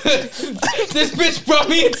 yo, this bitch brought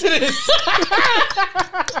me into this.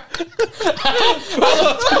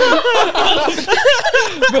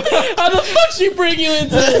 How the fuck she bring you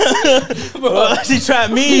into this? She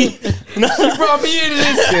trapped me. Brought me into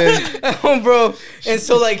this, oh, bro. And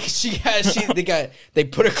so like they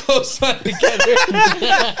put her clothes on together.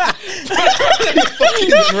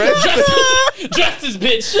 Dressed as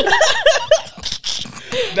bitch.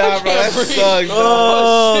 Nah, bro, that sucks.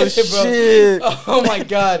 Oh shit, bro. shit! Oh my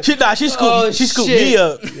god. She scooped. Oh, she scooped shit. me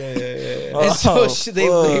up. And so they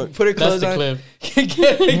put her That's clothes the on, clip.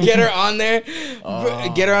 get her on there,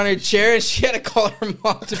 get her on her chair, and she had to call her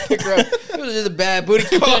mom to pick her up. It was just a bad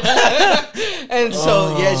booty call. And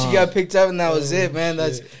so yeah, she got picked up, and that was it, man.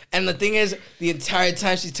 And the thing is, the entire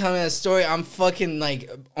time she's telling me that story, I'm fucking like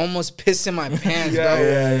almost pissing my pants, bro.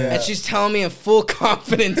 Yeah. And she's telling me in full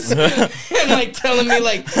confidence, and like telling me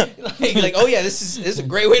like oh yeah, this is a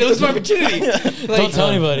great way to lose my virginity. Like, Don't tell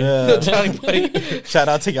anybody. Don't tell anybody. Shout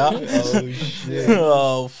out to y'all. Oh shit.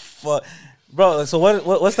 Oh fuck, bro. So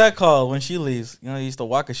what's that called when she leaves? You know, you used to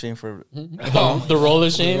walk of shame for The roller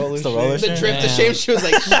shame. it's the roller The shame. drift of shame. She was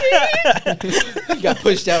like, shit. Got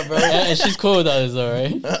pushed out, bro. And she's cool with us, though,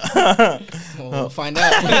 right? We'll find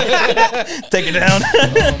out. Take it down.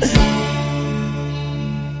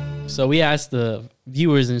 So we asked the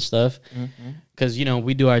viewers and stuff because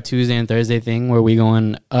we do our Tuesday and Thursday thing where we go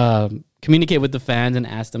and communicate with the fans and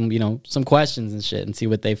ask them some questions and shit and see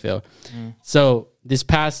what they feel. So this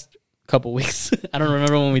past couple weeks, I don't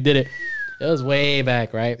remember when we did it. It was way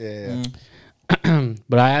back, right? Yeah.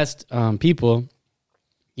 But I asked people,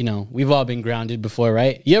 we've all been grounded before,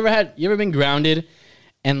 right? You ever been grounded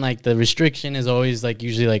and like the restriction is always like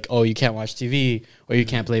usually like, oh, you can't watch TV or you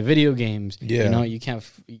can't play video games. Yeah. You can't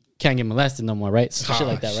get molested no more, right? Shit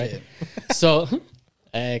like that, right? So,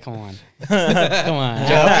 hey, come on. Come on.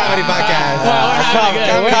 Comedy podcast.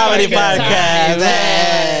 Comedy We're having a good podcast. time.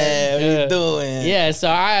 Hey, what Yeah. you doing? Yeah, so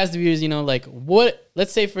I asked the viewers, like,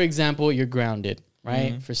 let's say, for example, you're grounded.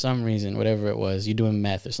 right? For some reason, whatever it was, you doing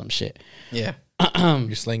meth or some shit. Yeah.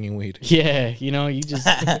 You're slinging weed. Yeah, you know, you just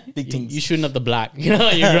Big you, things. you shooting up the block. You know,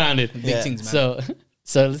 you're grounded. Big things, man.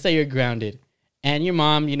 So let's say you're grounded, and your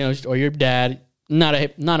mom, you know, or your dad, not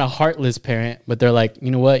a heartless parent, but they're like, you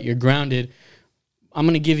know what, you're grounded. I'm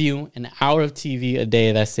gonna give you an hour of TV a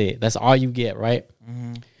day. That's it. That's all you get, right?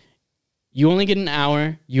 You only get an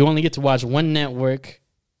hour. You only get to watch one network,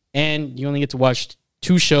 and you only get to watch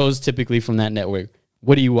 2 shows typically from that network.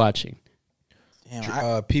 What are you watching? Damn,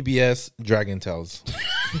 PBS Dragon Tales.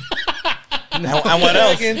 and what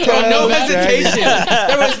else? No hesitation.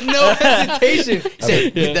 There was no hesitation. He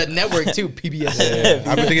said the network too, PBS.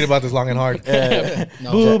 I've been thinking about this long and hard.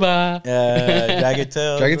 No, Booba. Dragon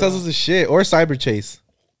Tales. Dragon Tales is a shit, or Cyber Chase.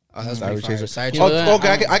 oh, that's pretty Cyber fire. Chaser. Side Oh, Chaser. Oh,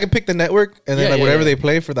 okay, I can pick the network and then Yeah, like yeah, whatever yeah. they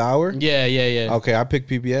play for the hour. Yeah. Okay, I pick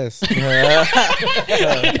PBS. We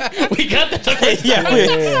got the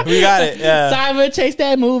Yeah, we got it. Yeah. Cyber Chase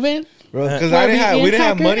that moving. Because we didn't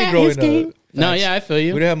have money growing up. No, yeah, I feel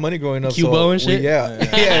you. We didn't have money growing up. Cubo so and shit?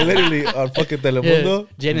 Yeah, literally on fucking Telemundo.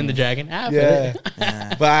 Jane and the Dragon. I feel Yeah, it.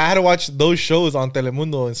 but I had to watch those shows on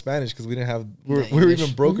Telemundo in Spanish because we didn't have. We were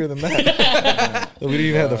even broker than that. So we didn't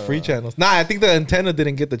even have the free channels. Nah, I think the antenna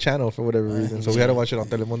didn't get the channel for whatever reason, so we had to watch it on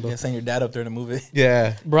Telemundo. Yeah, send your dad up there to move it.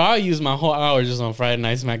 Yeah, Bro, I used my whole hour just on Friday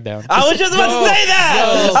Night SmackDown. I was just about to say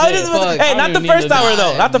that. Yo, I was just about to, fuck. hey, I not don't the even first need to hour do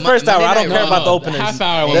though. that. Not the first hour. I don't Monday care Night about the The openers. half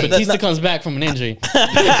hour when Batista comes back from an injury.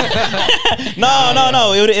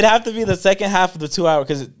 No. It'd have to be the second half of the 2 hour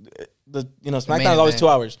because SmackDown is always event. 2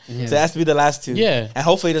 hours, so it has to be the last 2. Yeah. and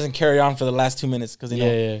hopefully it doesn't carry on for the last 2 minutes because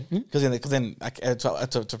Yeah. because then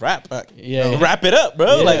to wrap, Yeah. wrap it up,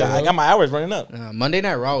 bro. Yeah, Like bro. I got my hours running up. Monday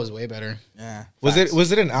Night Raw was way better. Yeah, was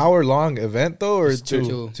it an hour long event though, or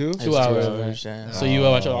two. 2 2 hours. Yeah. So you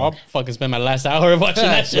watch it. I'll fucking spend my last hour watching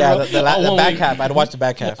that shit. Yeah, bro. the All one back week. half. I'd watch the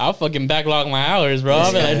back half. I'll fucking backlog my hours, bro.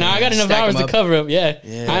 I'll be like, nah, I got enough Stack hours 'em to up. cover up. Yeah.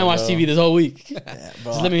 Yeah, I didn't watch bro. TV this whole week. Yeah,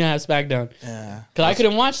 bro. Just let me have SmackDown. Yeah. Because I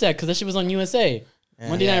couldn't watch that because that shit was on USA.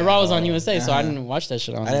 Monday Night Raw was on USA, so I didn't watch that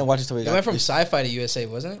shit on I didn't watch it till we It got went from Sci-Fi to USA,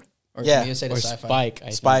 wasn't it? Or Yeah. from USA to Or Sci-Fi. Spike. I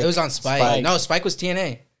think. Spike. It was on Spike. Spike. No, Spike was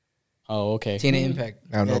TNA. Oh, okay. TNA Impact.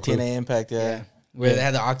 I don't know. TNA Impact. Yeah. Where they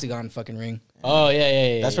had the octagon fucking ring. Oh,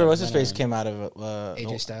 yeah. That's where what's his face came out of.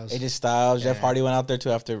 AJ Styles. AJ Styles. Jeff Yeah. Hardy went out there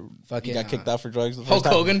too after he Fucking, got kicked out for drugs. The Hulk first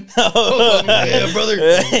time. Hogan. Hulk Hogan. Yeah, brother.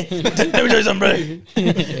 Let me tell you something, brother.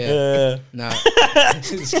 Yeah. Nah.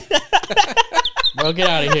 Bro, get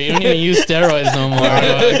out of here. You don't even use steroids no more, bro.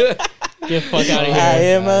 Get the fuck out of I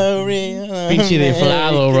here. am a real Pinche de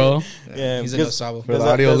Flalo, bro. Yeah, He's a because- no sabo. For the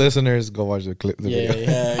audio listeners, go watch the clip. The Yeah,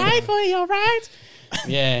 video. yeah. Fight for your rights.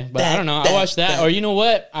 Yeah, but I don't know. I watched that. Or you know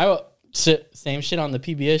what? Same shit on the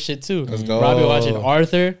PBS shit too. Let's go. Robbie watching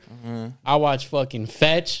Arthur. I watch fucking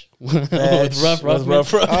Fetch with Rough Ruffman.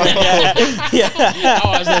 Rough. Yeah. I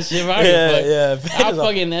watch that shit. Bro. Yeah. I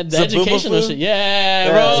fucking the Zabuba educational food? shit. Yeah,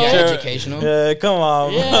 Yeah, bro. Yeah, sure. educational. Yeah, come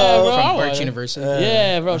on, Yeah, bro. bro. From I Birch watch it. University.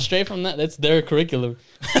 Yeah, bro. Straight from that. That's their curriculum.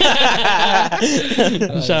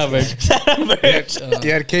 Shout out, Birch.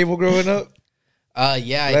 You had cable growing up?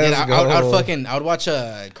 Yeah, I Let's did. go. I would watch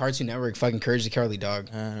Cartoon Network, fucking Courage the Cowardly Dog.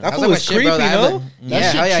 That fool like was my shit, bro. creepy, I have no? the- That Yeah,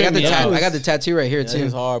 shit hell yeah, I got the tripped me out. I got the tattoo right here It too.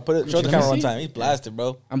 was hard. Show the Let me camera one see. time. He's blasted,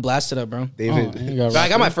 bro. I'm blasted up, bro. David. Bro, I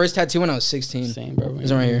got my first tattoo when I was 16. Same, bro.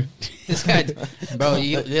 This one right here. This guy, bro,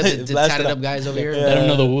 you have the Blasted tatted up. up guys over here. Let them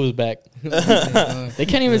know the woo's back. They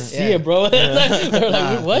can't even see Yeah. it, bro. They're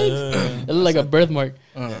like, what? It look like a birthmark.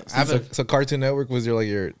 I have a, So Cartoon Network was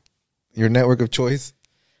your network of choice?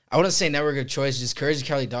 I wouldn't say network of choice. Just Courage the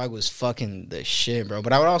Cowardly Dog was fucking the shit, bro.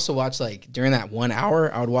 But I would also watch during that 1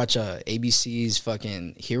 hour, I would watch ABC's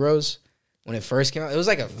fucking Heroes when it first came out. It was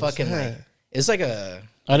like a fucking it's like a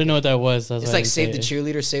I didn't know what that was. That's it's why I like didn't Save the say it.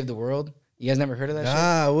 Cheerleader, Save the World. You guys never heard of that shit?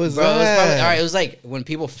 Nah, what was Bro, it was probably, that? all right. It was like when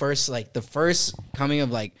people first the first coming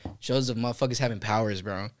of shows of motherfuckers having powers,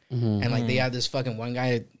 bro. And they had this fucking one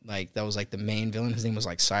guy that was the main villain. His name was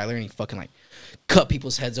Siler, and he fucking cut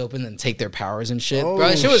people's heads open and take their powers and shit. Bro,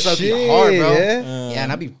 that shit was shit, hard, bro. yeah? Yeah,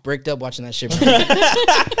 and I'd be bricked up watching that shit. Bro.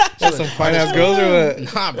 That's some fine ass girls or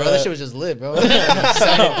what? Nah, bro, that shit was just lit, bro.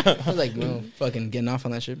 I was like, bro, fucking getting off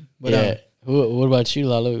on that shit. But Yeah. What about you,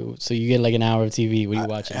 Lalo? So you get an hour of TV. What are you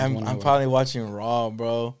watching? I'm probably watching Raw,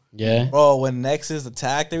 bro. Yeah. Bro, when Nexus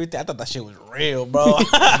attacked everything, I thought that shit was real, bro.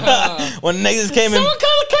 When Nexus came in, call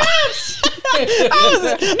the cops.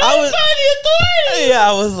 I was yeah,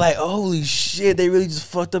 I was like, holy shit, they really just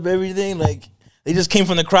fucked up everything. They just came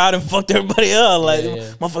from the crowd and fucked everybody up.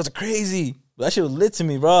 Motherfuckers are crazy. But that shit was lit to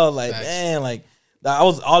me, bro. Facts. Man, I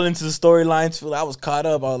was all into the storylines. I was caught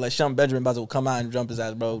up. I was like, Sean Benjamin about to come out and jump his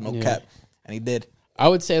ass, bro. No cap. And he did. I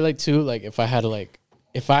would say too, if I had to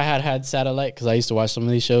if I had satellite, because I used to watch some of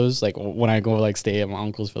these shows, like when I go like stay at my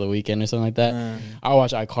uncle's for the weekend or something like that, I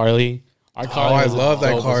watch iCarly. I love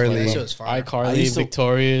iCarly. That shit was fire. iCarly,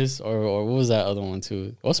 Victorious, or what was that other one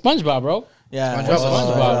too? Oh, SpongeBob, bro. Yeah,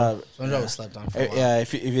 SpongeBob was slept on for a while. Yeah,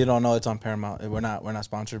 if you don't know, it's on Paramount. We're not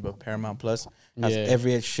sponsored, but Paramount Plus has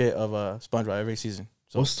every shit of SpongeBob every season.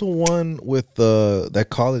 So What's the one with that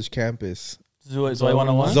college campus? Zoe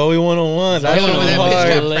 101. Zoe 101. That one where that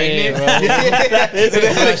bitch got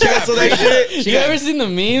pregnant. Cancel that shit. You ever seen the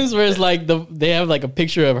memes where it's like they have like a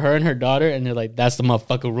picture of her and her daughter, and they're like, "That's the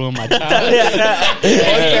motherfucker who ruined my child." They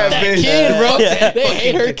hate that kid, bro. They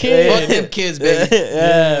hate her kid. Fuck them kids, baby.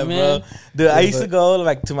 Yeah, man. bro. Dude, I used to go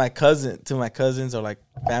like to my cousins or like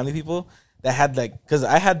family people that had like, because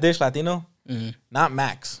I had Dish Latino, not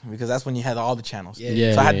Max, because that's when you had all the channels.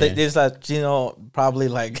 Yeah, so I had Dish Latino probably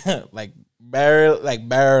like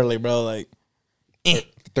barely, bro. Like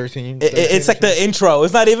 13. it's like the intro.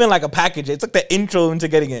 It's not even like a package. It's like the intro into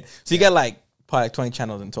getting it. So you get like probably like 20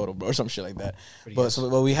 channels in total, bro, or some shit like that. But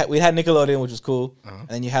we had Nickelodeon, which was cool, and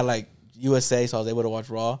then you had like USA, so I was able to watch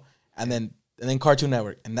Raw, and then Cartoon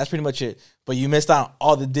Network, and that's pretty much it. But you missed out on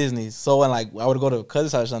all the Disneys. So when like I would go to a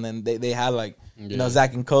cousin's house or something, they had like you know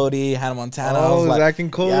Zach and Cody, Hannah Montana. I was like, Zach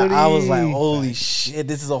and Cody. Yeah, I was like, holy shit,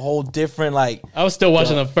 this is a whole different like. I was still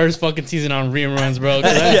watching the first fucking season on reruns, bro.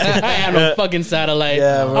 'Cause I had no fucking satellite.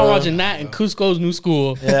 Yeah, I'm bro. watching that and Cusco's New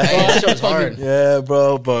School. Yeah, That shit was hard. yeah,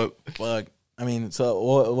 bro. But fuck, I mean, so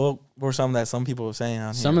what were some that some people were saying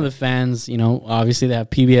on Some here? of the fans, you know, obviously they have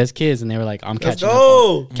PBS Kids, and they were like, "I'm Let's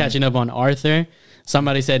catching up on Arthur."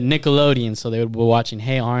 Somebody said Nickelodeon, so they would be watching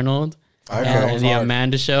Hey Arnold and the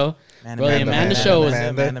Amanda Show. Bro, the Amanda Show was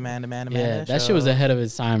Amanda. that shit was ahead of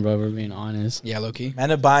its time, bro. If we're being honest. Yeah, low key.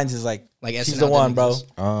 Amanda Bynes is like she's SNL the one, bro.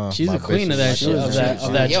 She's my the queen bitch of that is shit, like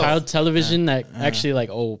of that Yo. child television that actually like,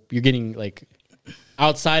 oh, you're getting like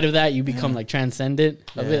outside of that, you become like transcendent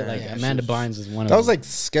of it. Like Amanda Bynes is one of That was them. like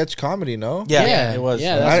sketch comedy, no? Yeah, it was.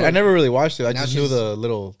 yeah, that's I never really watched it. I Now just knew she's- the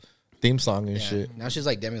little theme song and shit. Now she's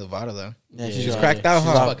like Demi Lovato though. Yeah, She's cracked out,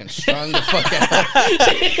 She's huh? fucking strung the fuck out.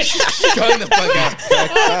 Strung the fuck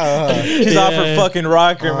out. She's off her fucking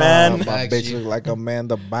rocker, man. My Facts, bitch you- look like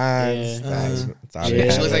Amanda Bynes. Yeah.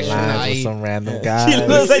 She looks like she's from the with IE. some random She guys.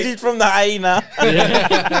 looks like she's from the hyena.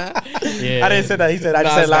 Yeah. I didn't say that. He said I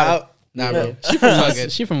just said loud. Nah, bro. She from It's all Mus-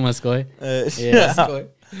 good. she from Muscoy. Yeah. Go.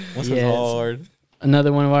 What's Yeah, it's- hard?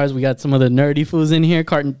 Another one of ours. We got some of the nerdy fools in here.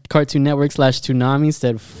 Cartoon Network / Toonami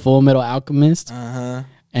said Full Metal Alchemist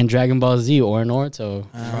and Dragon Ball Z or Naruto.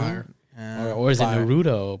 Fire. Or is it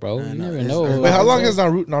Naruto, bro? You never know. Wait, how long has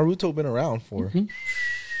Naruto been around for?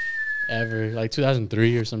 Ever like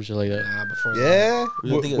 2003 or some shit like that. Nah, before that. Yeah.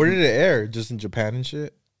 Really think Where did it air? Just in Japan and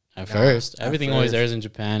shit? At first, everything always airs in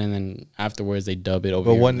Japan, and then afterwards they dub it over.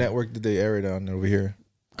 But here. what network did they air it on over here?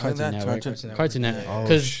 Cartoon Network. Cartoon Network. Oh,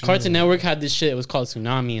 Because shit. Cartoon Network had this shit. It was called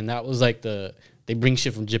Tsunami, and that was like they bring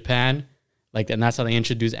shit from Japan, like, and that's how they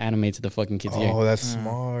introduce anime to the fucking kids here. Oh, that's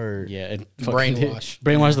smart. Yeah, it Brainwash.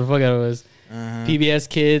 brainwash the fuck out of us. PBS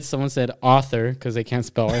Kids. Someone said author because they can't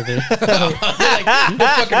spell Arthur. Like, who the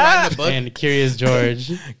fucking writing the book? And Curious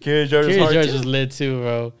George. Curious George Curious is hard George too. is lit too,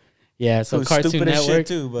 bro. Yeah, so Who's Cartoon stupid as shit Network.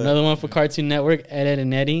 too, but- Another one for Cartoon Network. Ed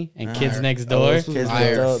and Eddie and Kids Next Door. this was Kids Fire.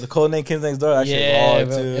 Next Door. The code name Kids Next Door. That shit Yeah, hard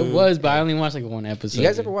bro. too. It was, but I only watched like one episode. You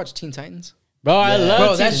guys ever watch Teen Titans? Bro, I love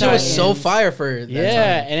Bro, that Teen shit was so Titans. fire for that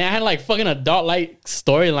Yeah, time. and it had like fucking adult-like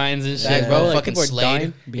storylines and shit, Yeah, bro. bro. Like, Fucking people were Slade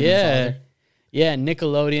dying. being the Yeah, father. yeah.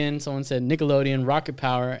 Nickelodeon. Someone said Nickelodeon, Rocket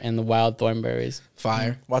Power, and the Wild Thornberries.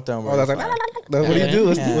 Fire. What the? Oh, that's like, what do you do?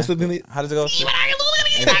 What's the thing? How does it go?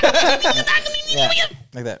 Yeah,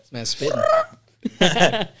 like that. Man, spitting.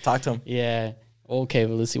 Talk to him. Yeah. Okay,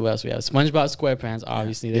 well, let's see what else we have. SpongeBob SquarePants,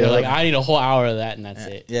 obviously. They're like, I need a whole hour of that, and that's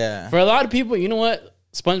it. Yeah. For a lot of people, you know what?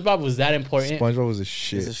 SpongeBob was that important. SpongeBob was a This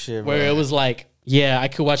shit. is shit, Where bro. it was like, yeah, I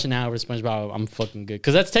could watch an hour of SpongeBob. I'm fucking good.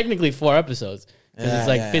 Because that's technically 4 episodes. Because it's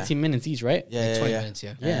like Yeah, yeah, 15 minutes each, right? Yeah, 20 yeah. minutes,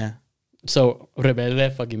 yeah. Yeah. So,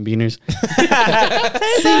 Rebelde, fucking beaners.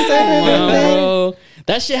 Come on, bro.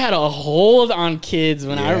 That shit had a hold on kids.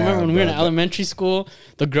 When I remember when we were in bro, elementary school,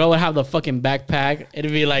 the girl would have the fucking backpack.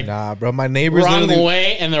 It'd be like Nah, bro. My neighbors wrong literally.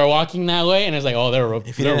 way, and they're walking that way, and it's like, oh, they're you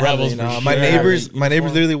they're didn't have rebels. the- for Nah, sure. my Yeah, neighbors, the my neighbors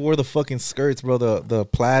uniform. literally wore the fucking skirts, bro. The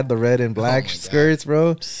plaid, the red and black skirts, bro.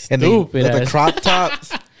 And Stupid the ass. crop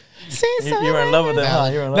tops. You were in love with them, huh?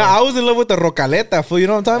 You were in love. Nah, I was in love with the rocaleta, fool. You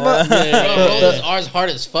know what I'm talking about? Bro, roll those R's hard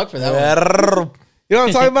as fuck for that one. You know what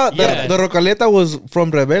I'm talking about? Yeah. The rocaleta was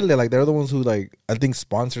from Rebelde. Like, they're the ones who, like, I think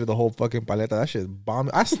sponsored the whole fucking paleta. That shit bomb.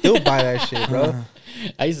 I still buy that shit, bro.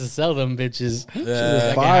 I used to sell them bitches.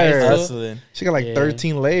 Yeah, fire. hustling. She got like Yeah.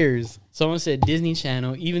 13 layers. Someone said Disney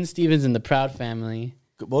Channel, Even Stevens and the Proud Family,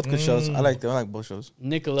 Both good shows. I like both shows.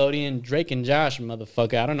 Nickelodeon, Drake and Josh,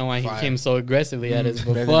 motherfucker. I don't know why he Fire. came so aggressively at us,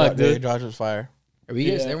 but Drake fuck, Drake dude. Josh was fire. Are we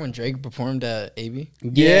guys there when Drake performed at AB?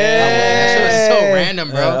 Yeah. That shit was so random,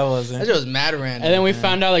 bro. Yeah, that wasn't. That shit was mad random. And then we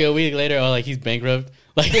found out like a week later, oh, like he's bankrupt.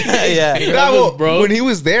 Like, Yeah. he Nah, was well, broke. when he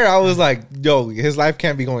was there, I was like, yo, his life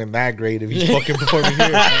can't be going that great if he's fucking performing here.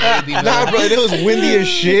 AB, bro. Nah, bro, it was windy as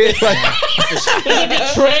shit. Like,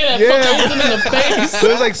 Trey that Yeah, fucking hit him in the face.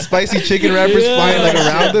 there was like spicy chicken wrappers Yeah. flying like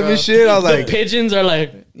around him and shit. I was The like, pigeons are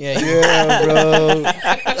like, Yeah, yeah, bro.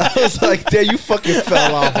 I was like, damn, you fucking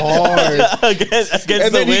fell off hard. against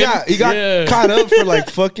And then he got Yeah. caught up for like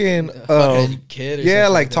fucking fucking kid or yeah,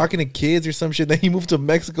 something like like that. talking to kids or some shit. Then he moved to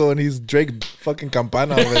Mexico and he's Drake fucking Campana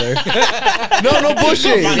over there. no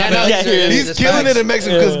bullshit. Yeah, no, Yeah, He's it's killing facts. it in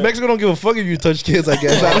Mexico because Mexico don't give a fuck if you touch kids. I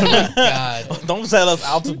guess. I don't know. God. Don't tell us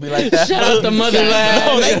out to be like that. shout out to Motherland.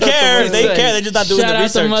 No, they care. They care. They're just not doing Shout the out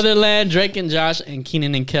research. to Motherland, Drake and Josh, and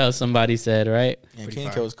Keenan and Kel. Somebody said, right? Yeah, King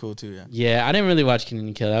Kill was cool too. Yeah. Yeah, I didn't really watch Keenan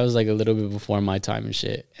and Kel. That was like a little bit before my time and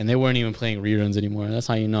shit. And they weren't even playing reruns anymore. That's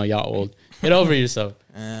how you know y'all old. Get over yourself.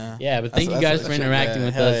 Yeah, but thank you guys for interacting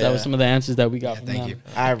with us. That was some of the answers that we got from Thank them. you.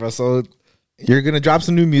 All right, bro. So you're gonna drop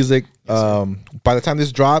some new music. By the time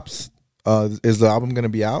this drops, is the album gonna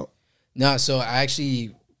be out? No, so I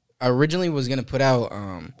originally was gonna put out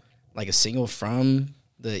like a single from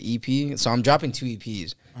the EP. So I'm dropping 2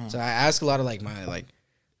 EPs. So I ask a lot of like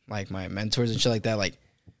my mentors and shit like that, like,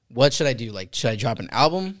 what should I do? Like, should I drop an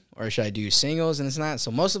album or should I do singles and this and that?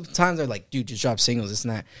 So most of the times they're like, dude, just drop singles, this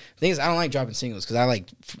and that. The thing is, I don't like dropping singles because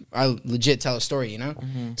I legit tell a story, you know?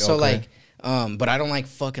 So Okay. like, but I don't like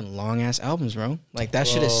fucking long ass albums, bro. Like that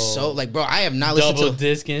shit is so like, bro, I have not listened Double to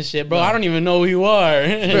disc and shit, bro. I don't even know who you are.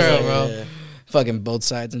 bro. Fucking both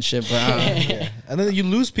sides and shit, bro. And then you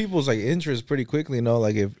lose people's like interest pretty quickly. You know,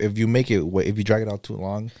 like if you make it, if you drag it out too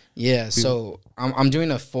long. Yeah, so I'm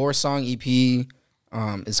doing a 4-song EP.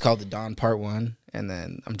 It's called The Dawn Part 1, and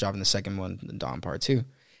then I'm dropping the second one, The Dawn Part 2.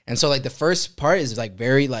 And so like the first part is like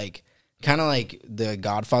very like kind of like The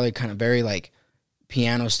Godfather, kind of very like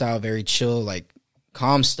piano style, very chill, like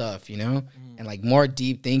calm stuff, you know, and like more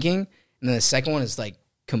deep thinking. And then the second one is like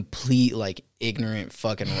complete like ignorant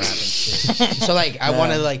fucking rap and shit. So like I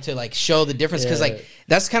wanted like to like show the difference because like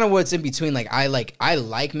that's kind of what's in between. Like I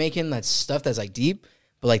like making that stuff that's like deep.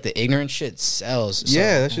 But like the ignorant shit sells. So,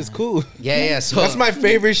 Yeah, that's just cool. yeah. So That's my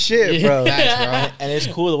favorite shit, bro. facts, bro. And it's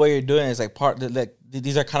cool the way you're doing it. It's like like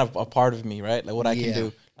these are kind of a part of me, right? Like what I can Yeah.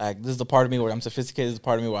 do. Like this is the part of me where I'm sophisticated. This is the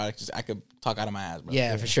part of me where I could talk out of my ass, bro.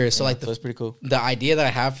 Yeah, for sure. So like so it's pretty cool. the idea that I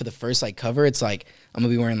have for the first like cover, it's like I'm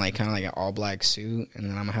gonna be wearing like kind of like an all black suit, and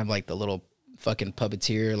then I'm gonna have like the little fucking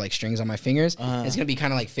puppeteer like strings on my fingers. And it's gonna be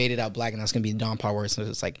kind of like faded out black, and that's gonna be Dawn Power, so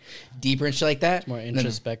it's like deeper and shit like that. More And then-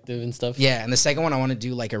 introspective and stuff. yeah, and the second one I want to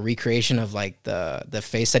do like a recreation of like the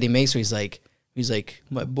face that he makes, where he's like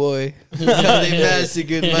my boy, they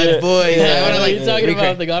massacred my boy. Yeah, I wanna, what are you talking recreate-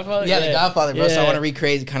 about? The Godfather? Yeah, The Godfather, bro. So I Yeah. want to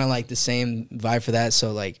recreate kind of like the same vibe for that.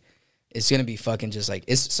 So like, it's gonna be fucking just like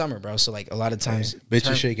it's summer, bro. So like a lot of times,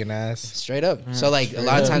 Bitches shaking ass. straight up. So like a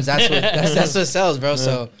lot of times that's what sells, bro.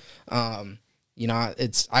 So, you know,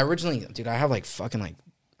 I originally, dude, I have like fucking like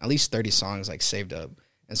at least 30 songs like saved up.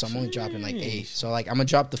 And so I'm only dropping like 8. So like I'm gonna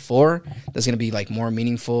drop the 4 that's gonna be like more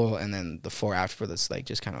meaningful, and then the 4 after that's like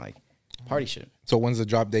just kind of like party shit. So when's the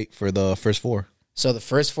drop date for the first 4? So the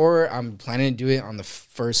first 4, I'm planning to do it on the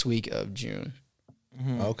first week of June.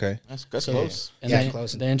 Okay. That's close. And Yeah, the,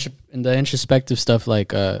 close. the introspective stuff,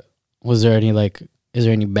 like, was there any like, is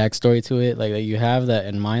there any backstory to it, like that you have that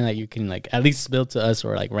in mind that you can like at least spill to us,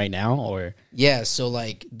 or like right now, or Yeah, so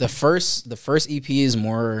like the first EP is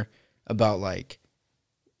more about like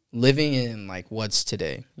living in like what's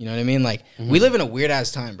today. You know what I mean? Like we live in a weird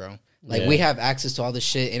ass time, bro. Like we have access to all this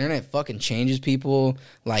shit. Internet fucking changes people.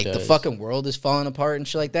 Like the fucking world is falling apart and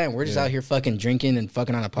shit like that. And we're just out here fucking drinking and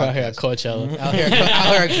fucking on a out here at podcast. Coachella? Out here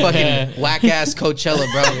fucking whack ass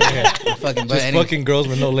Coachella, bro. Fucking, but Just anyway, fucking girls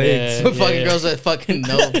with no legs. Yeah. fucking girls with fucking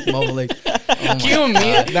no mobile legs. Oh my Can you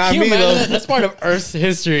imagine? Not Can you me, imagine though. that? That's part of Earth's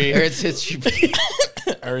history. Earth's history.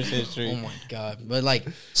 Earth history. Oh my god! But like,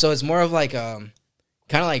 so it's more of like kind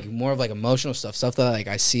of like more of like emotional stuff that like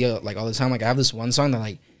I see like all the time. Like I have this one song that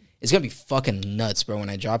like it's gonna be fucking nuts, bro, when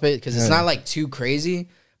I drop it, because it's not like too crazy,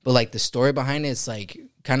 but like the story behind it, it's like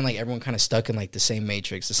kind of like everyone kind of stuck in like the same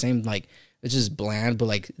matrix, the same like it's just bland, but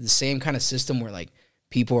like the same kind of system where like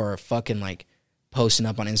people are fucking like posting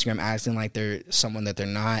up on Instagram acting like they're someone that they're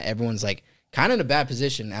not. Everyone's like kind of in a bad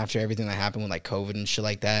position after everything that happened with like COVID and shit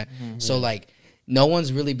like that. So like no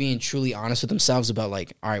one's really being truly honest with themselves about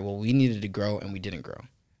like, all right, well, we needed to grow and we didn't grow.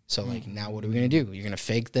 So like now what are we gonna do? You're gonna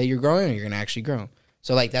fake that you're growing, or you're gonna actually grow?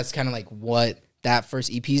 So like that's kind of like what that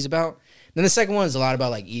first EP is about. Then the second one is a lot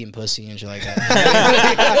about like eating pussy and shit like that. I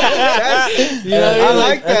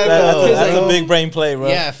like that though. That's a big brain play, bro.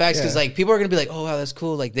 Yeah, facts. Because like people are gonna be like, "Oh wow, that's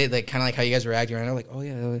cool." Like they like kind of like how you guys were acting right now. Like, "Oh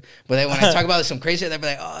yeah," but then when I talk about some crazy shit, they'll be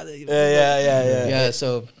like, "Oh yeah."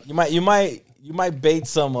 So You might bait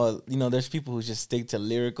some. There's people who just stick to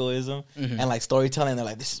lyricalism and like storytelling. They're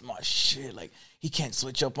like, "This is my shit." Like he can't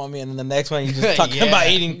switch up on me, and then the next one you just talking about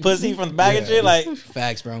eating pussy from the back and shit. Like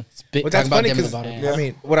facts, bro. But that's funny because Yeah. I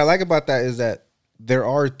mean, what I like about that is that there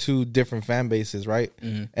are two different fan bases, right?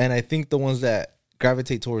 And I think the ones that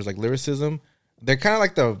gravitate towards like lyricism, they're kind of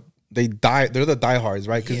like they're the diehards,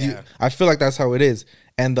 right? Because I feel like that's how it is.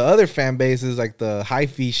 And the other fan base is like the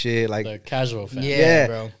hyphy shit, like The casual fan. Yeah,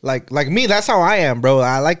 bro. like me. That's how I am, bro.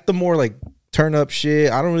 I like the more like turn up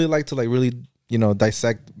shit. I don't really like to like really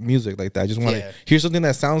dissect music like that. I just want to hear something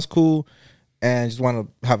that sounds cool and just want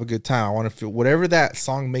to have a good time. I want to feel whatever that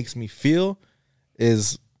song makes me feel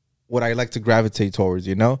is what I like to gravitate towards,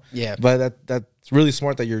 Yeah. But that's really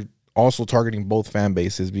smart that you're also targeting both fan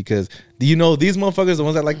bases because these motherfuckers, the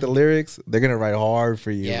ones that like the lyrics, they're gonna write hard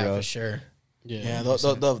for you, Yeah, bro. for sure. yeah,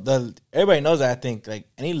 everybody knows that. I think like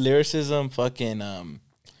any lyricism fucking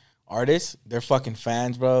artists, they're fucking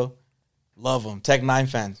fans, bro. Love them. Tech 9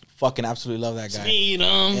 fans, fucking absolutely love that guy. Speed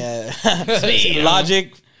 'em. Yeah, Speed 'em.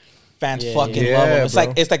 Logic fans fucking love Yeah, them. It's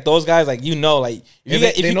bro. like those guys like like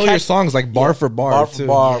if They know your songs like bar for bar, too.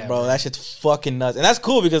 bar, bro. That shit's fucking nuts, and that's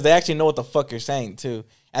cool because they actually know what the fuck you're saying too,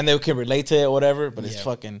 and they can relate to it or whatever. But it's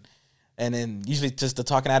fucking, and then usually just the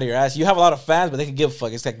talking out of your ass. You have a lot of fans, but they can give a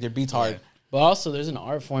fuck. It's like their beats hard. But also, there's an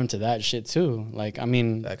art form to that shit too. Like, I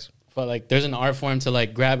mean, but like, there's an art form to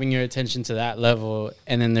like grabbing your attention to that level,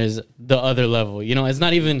 and then there's the other level. It's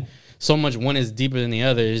not even so much one is deeper than the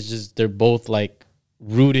other. It's just they're both like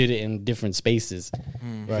rooted in different spaces.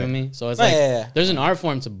 You feel me? So it's like there's an art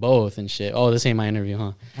form to both and shit. Oh, this ain't my interview,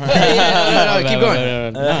 huh? No, keep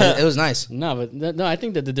going. No, It was nice. no, but no, I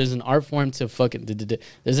think that there's an art form to fucking.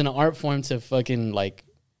 There's an art form to fucking like.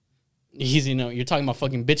 You're talking about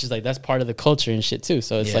fucking bitches, like that's part of the culture and shit too.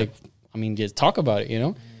 So it's like, I mean, just talk about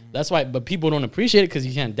it, That's why, but people don't appreciate it because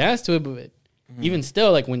you can't dance to it. But even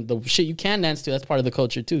still, like when the shit you can dance to, that's part of the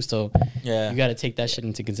culture too. So you got to take that shit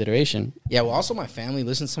into consideration. Yeah, well, also my family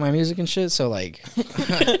listens to my music and shit, so like,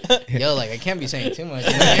 I can't be saying too much.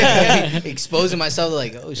 Exposing myself to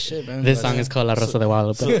like, oh shit, man. This song is called La Rosa de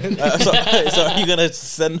Guadalupe. So are you gonna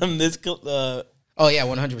send them this? Oh yeah,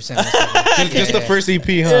 100%. Just the first EP,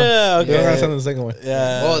 huh? Yeah, okay. You don't gotta send them the second one.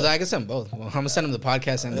 Yeah. Well, I can send both. Well, I'm gonna send them the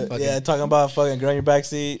podcast and the fucking. Talking about fucking girl in your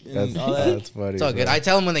backseat and all that. That's funny. It's all good. bro. I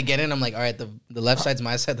tell them when they get in, I'm like, all right, the left side's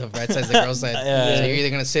my side, the right side's the girl side. So you're either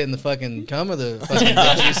gonna sit in the fucking cum or the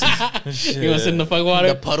fucking juices. You want to sit in the fuck water?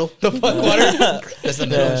 The puddle, the fuck water. That's the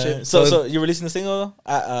middle shit. So you're releasing the single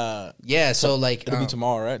though? Yeah, so like It'll be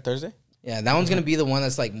tomorrow, right? Thursday? yeah, that one's gonna be the one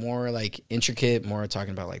that's like more like intricate, more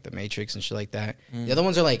talking about like the Matrix and shit like that. The other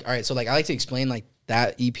ones are like, all right, so like I like to explain like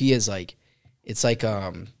that EP is like, it's like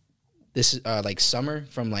this is like Summer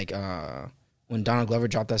from like when Donald Glover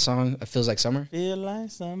dropped that song, It Feels Like Summer. Feel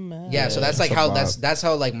like summer. Yeah, so that's like how that's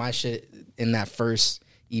how like my shit in that first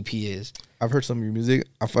EP is. I've heard some of your music.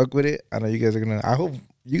 I fuck with it. I know you guys are gonna. I hope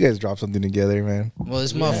you guys drop something together, man. Well,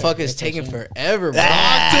 this motherfucker is taking forever, bro.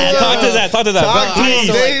 Talk to that.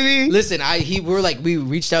 So, like, baby. listen, we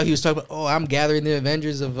reached out. He was talking about, oh, I'm gathering the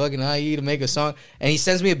Avengers of fucking IE to make a song, and he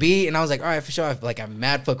sends me a beat, and I was like, all right, for sure. I'm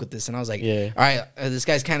mad fuck with this, and I was like, all right, this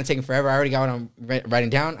guy's kind of taking forever. I already got what I'm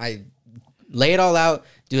writing down. I lay it all out,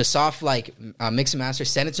 do a soft like mix and master,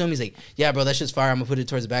 send it to him. He's like, yeah, bro, that shit's fire. I'm gonna put it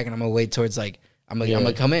towards the back, and I'm gonna wait towards like I'm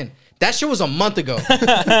gonna come in. That shit was a month ago. And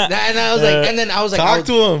I was like, and then I was like, talk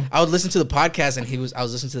to him. I would listen to the podcast, and I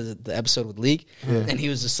was listening to the episode with Leak, and he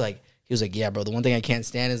was just like, yeah, bro, the one thing I can't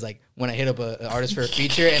stand is like when I hit up an artist for a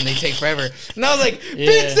feature and they take forever. And I was like,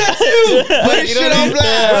 fix that too. Put shit on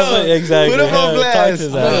blast. Exactly. Put him on blast. Talk to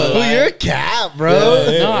that. Who you're a cat, bro.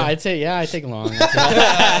 No, I take long.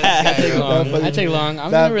 I take long.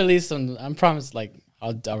 I'm gonna release some. I promise, like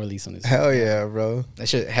I'll release some this. Hell yeah, bro. That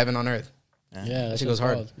shit, heaven on earth. Yeah, that shit goes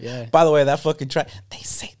hard. Yeah. By the way, that fucking track. They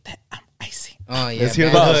say that I'm icy. Oh yeah. Let's hear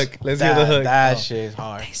man. the hook. Let's hear the hook. That shit is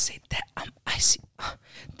hard. They say that I'm icy.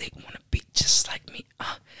 They wanna be just like me.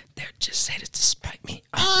 They're just headed to spite me.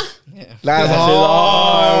 Yeah. That's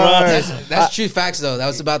hard. That's true facts though. That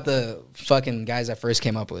was about the fucking guys I first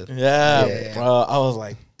came up with. Yeah, Yeah. bro. I was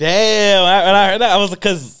like, damn. When I heard that, I was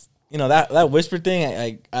because you know, that whisper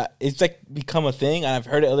thing, it's like become a thing, and I've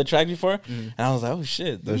heard it other tracks before, and I was like, oh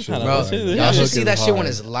shit, this is kinda, Bro, this y'all is- should see that shit when hard.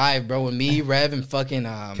 it's live, bro. When me, Rev, and fucking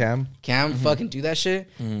Cam? fucking do that shit,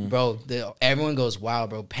 bro. Everyone goes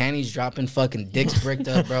wild, bro. Panties dropping, fucking dicks bricked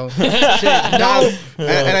up, bro. Shit, nah,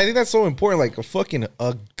 And I think that's so important. Like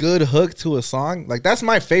a good hook to a song. Like that's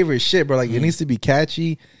my favorite shit, bro. Like it needs to be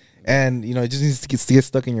catchy, and you know it just needs to get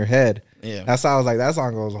stuck in your head. Yeah. That's how I was like, that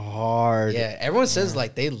song goes hard. yeah. Everyone says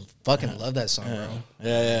like they fucking love that song, bro.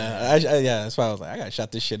 yeah. That's why I was like, I gotta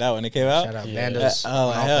shout this shit out when it came out. Shout out Yeah. Bandos. Oh on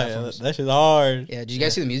all hell yeah, platforms. that shit's hard. Yeah, did you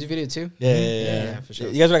guys see the music video too? Yeah, for sure.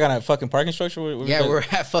 You guys were like on a fucking parking structure. Where Yeah, we're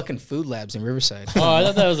at fucking Food Labs in Riverside. Oh, I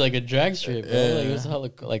thought that was like a drag strip, bro. Like, it was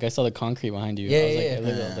hella, like I saw the concrete behind you. Yeah, I was like,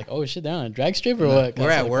 yeah, I was like, oh shit, they're on a drag strip or what?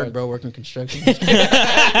 We're I saw at the work, car. bro, working construction. Hey,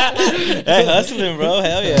 hustling, bro.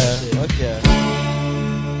 Hell yeah. Fuck yeah.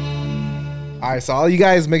 All right, so all you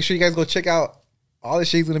guys, make sure you guys go check out all the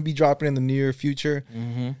shit's gonna be dropping in the near future.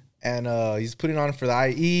 And he's putting on for the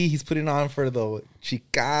IE. He's putting on for the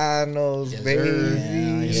Chicanos, Yes, baby.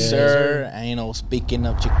 sir. Yes, sir. And you know, speaking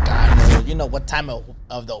of Chicano, you know what time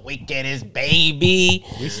of the week it is, baby?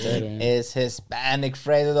 It's Hispanic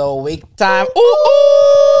phrase of the week time. Ooh, ooh.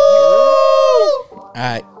 All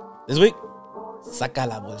right, this week, saca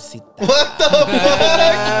la bolsita. What the fuck?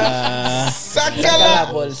 Saca Saca la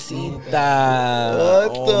la- bolsita.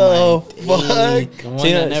 What the fuck? The one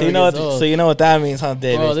that never gets old. So you know what that means, huh,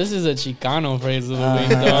 David? Bro, this is a Chicano phrase of the week,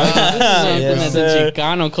 dog. This is something Yes, that's in sir.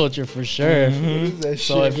 Chicano culture for sure. What is that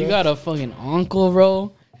So shit, if you bro? got a fucking uncle,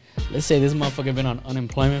 bro, let's say this motherfucker been on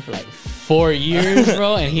unemployment for like 4 years,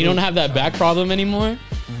 bro, and he don't have that back problem anymore.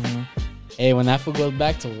 Hey, when that fool goes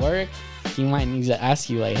back to work, he might need to ask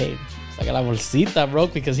you like, hey, saca la bolsita, bro,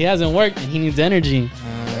 because he hasn't worked and he needs energy.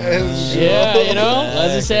 Yeah, you know,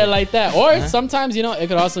 let's just say it like that. Or sometimes, you know, it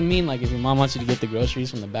could also mean like if your mom wants you to get the groceries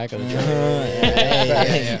from the back of the truck.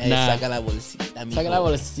 Nah. Saca la bolsita. Saca la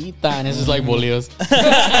bolsita, and it's just like bolillos.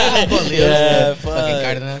 Yeah, Fucking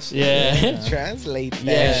Cardenas. Yeah. Translate that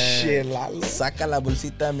Yeah. shit, Lalo. Saca la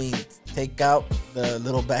bolsita means take out the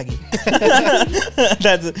little baggie.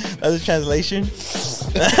 that's a translation.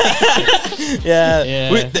 yeah.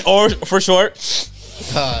 Yeah. Or for short.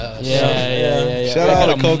 Yeah. Shout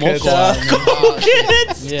out to Cokeheads.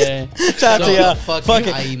 Yeah. Shout out to ya. Fucking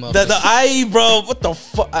Fucking IE the IE, bro. What the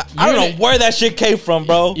fuck? I don't know where that shit came from,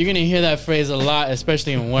 bro. You're gonna hear that phrase a lot,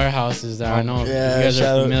 especially in warehouses that I know Yeah, you guys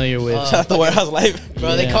shout are out- familiar with. Shout out to Warehouse Life.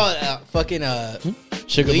 Bro, they Yeah. call it fucking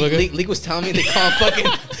Sugar booger. Leak was telling me they call him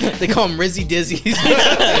fucking they call him Rizzy Dizzy.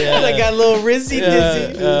 They got a little Rizzy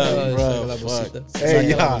Dizzy. bro. Fuck. Hey,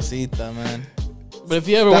 Saca la yeah. bolsita, man. But if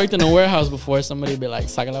you ever worked in a warehouse before, somebody be like,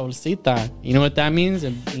 saca la bolsita. You know what that means?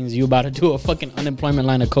 It means you about to do a fucking unemployment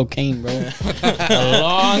line of cocaine, bro. A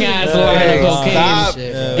long ass line Hey, of cocaine. stop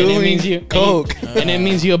Shit, And doing it means you coke. and it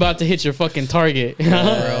means you about to hit your fucking target.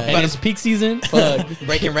 And it's peak season. Fuck.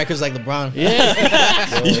 Breaking records like LeBron.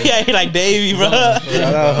 Yeah. Yeah, you're like Davey, bro.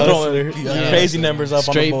 Shout out Hustler. Throwing crazy numbers up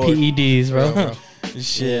Straight on the board. PEDs, bro.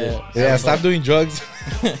 Shit. Yeah, stop doing drugs.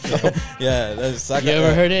 Yeah, that's Saca. You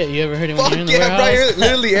ever heard it? You ever heard it when Fuck you're in the yeah, bro. I hear warehouse? it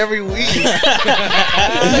literally every week.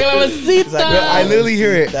 Saca la bolsita. I literally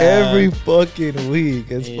hear it Bolsita. every fucking week.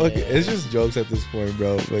 It's Yeah. fucking. It's just jokes at this point,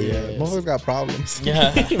 bro. But yeah, Yeah. motherfuckers got problems.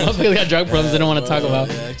 Yeah. Motherfuckers got drug problems they don't want to talk about.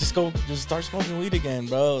 Yeah, just start smoking weed again,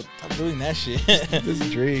 bro. Stop doing that shit.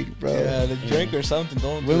 Just drink, bro. Yeah, the drink or something.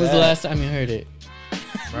 Don't. When do was that. the last time you heard it?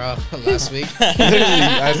 Bro, last week. Literally,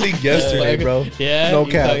 I think yesterday, bro. Yeah. No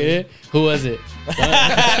you cap. fucking did? Who was it?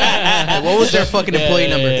 What was their fucking employee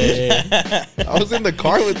number? Yeah. I was in the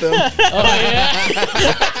car with them. Oh yeah.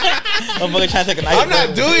 Motherfucker trying to take a knife. I'm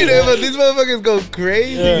not doing it, but these motherfuckers go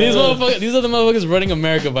crazy. These motherfuckers. These are the motherfuckers running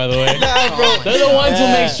America, by the way. Nah, bro. They're the ones who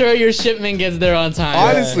Yeah. make sure your shipment gets there on time.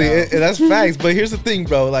 Honestly, that's facts. But here's the thing,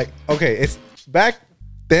 bro. Like, okay, it's back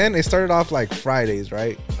then. It started off like Fridays,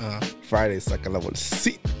 right? Fridays, like a level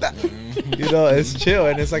cita. You know, it's chill,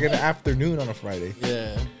 and it's like an afternoon on a Friday.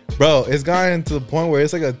 Yeah. Bro, it's gotten to the point where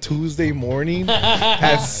it's like a Tuesday morning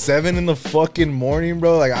at 7 in the fucking morning,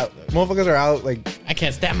 bro. Like, motherfuckers are out like I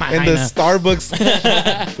can't stand my in the hyena. Starbucks.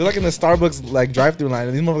 They're like in the Starbucks like drive-through line,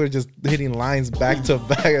 and these motherfuckers just hitting lines back to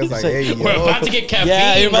back. It's like, hey, We're yo. about to get caffeine.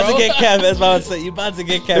 Yeah, you're about bro. to get caffeine. That's what I would say. You're about to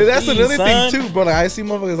get caffeine. That's another son. thing too, bro. Like I see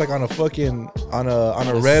motherfuckers like on a fucking on a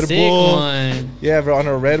A Red sick Bull. one. Yeah, bro, on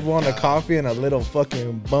a Red Bull, on a coffee, and a little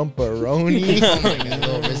fucking bumperoni. Oh my god,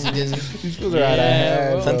 little Rizzy Dizzy. These fools are out of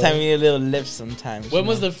hand. bro. bro. Sometimes you need a little lift. Sometimes. When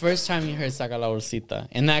was the first time you heard Saca la Bolsita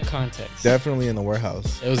in that context? Definitely in the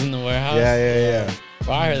warehouse. It was in the warehouse. Yeah.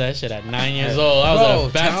 Bro, I heard that shit at 9 years old. I was at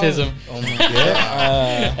a baptism. Oh my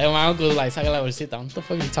god. And my uncle was like, "Saca la bolsita." What the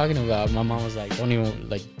fuck are you talking about? My mom was like, "Don't even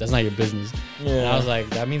like. That's not your business." Yeah. And I was like,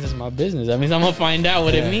 "That means it's my business. That means I'm gonna find out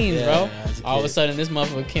what it means, bro." as a All of a kid. sudden, this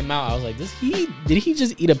motherfucker came out. I was like, "Did he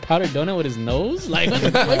just eat a powdered donut with his nose? Like, what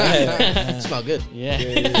the fuck?" Smell good. Yeah.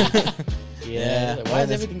 Yeah. Like, why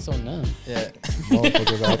is everything so numb? Yeah.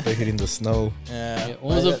 Motherfuckers out there hitting the snow. Yeah.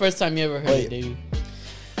 When was the first time you ever heard it, Davey?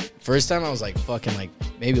 First time I was like fucking like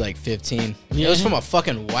maybe like 15. Yeah. It was from a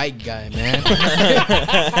fucking white guy, man.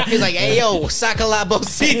 He's like, "Hey yo, saca la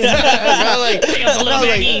bolsita." Bro, like, I was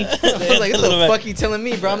like, "What the fuck you telling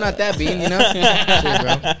me, bro? I'm not that bean, you know?" Shit,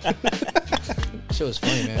 bro. Shit was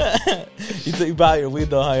funny, man. You bought your weed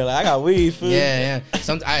though, huh? You're like, I got weed, food. Yeah.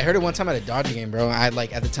 I heard it one time at a Dodger game, bro. I had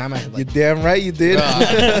like at the time I had You like. damn right you did. Bro,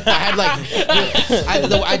 I had like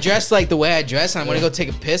I dressed like the way I dress, and I want to go take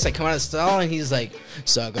a piss. I come out of the stall, and he's like,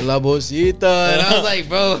 "Saca la bolsita," and I was like,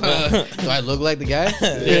 "Bro, do I look like the guy?" I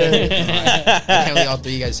can't believe all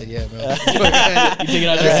three of you guys said yeah, bro. You take it out At the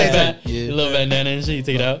your same hat, time, yeah. your little bandana and shit. You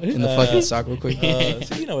take it out. In the fucking sock real quick.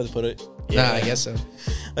 So you know where to put it. Nah, I guess so.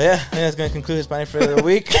 But yeah, I think that's gonna conclude Hispanic Friday of the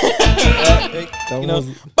week. You know, was-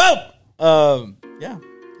 boom. Yeah,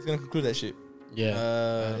 it's gonna conclude that shit.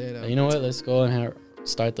 Yeah. You know what? Let's go and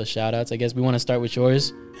start the shout outs. I guess we want to start with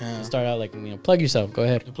yours. Yeah. Start out like, plug yourself. Go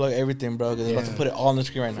ahead. You plug everything, bro. Because I'm about to Yeah. put it all on the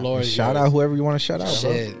screen right now. Floor is Shout yours. out whoever you want to shout out,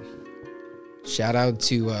 bro. Shit. Shout out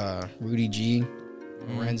to Rudy G,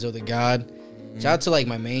 Lorenzo the God. Shout out to like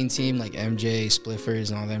my main team, like MJ,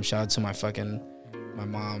 Spliffers, and all them. Shout out to my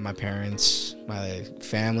mom, my parents, my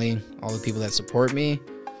family, all the people that support me.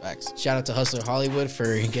 Facts. Shout out to Hustler Hollywood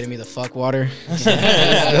for getting me the fuck water. Facts.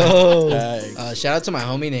 Shout out to my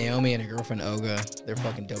homie Naomi and her girlfriend Olga. They're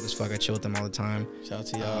fucking dope as fuck. I chill with them all the time. Shout out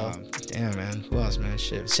to y'all. Damn, man. Who else, man?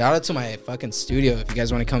 Shit. Shout out to my fucking studio. If you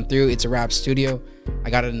guys want to come through, it's a rap studio. I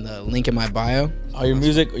got it in the link in my bio. Oh, your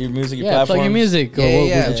music, your Yeah, platform. plug your music. Yeah, what,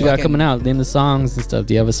 yeah, what you got fucking- coming out? Name the songs and stuff.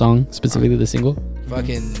 Do you have a song specifically, the single?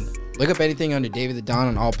 Fucking look up anything under David the Don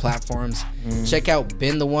on all platforms. Check out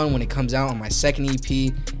Been the One when it comes out on my second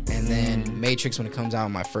EP, and then Matrix when it comes out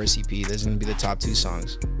on my first EP. Those are gonna be the top 2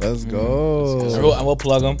 songs. Let's go. I will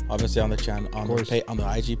plug them obviously on the channel, on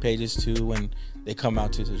the IG pages too when they come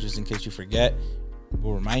out too. So just in case you forget,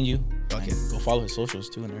 we'll remind you. Fuck And it. go follow his socials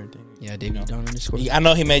too and everything. Yeah, David Don underscore. I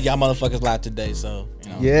know he made y'all motherfuckers laugh today, so you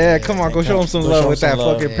know. Yeah, come on, go show him some Go love show with him that some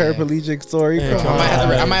love. fucking Yeah. paraplegic story. Yeah, Come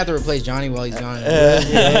I on. might have to replace Johnny while he's gone.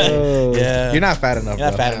 Oh. Yeah. You're not fat enough, You're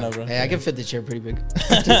not bro. fat enough, bro. Hey, I can fit the chair pretty big.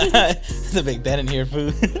 It's a big bed in here,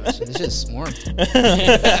 food. This shit's warm.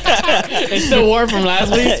 It's still warm from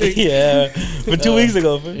last week. Yeah, but 2 weeks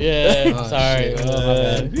ago. Food. Yeah, Oh, sorry. shit. Oh,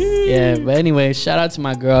 my bad. Yeah, but anyway, shout out to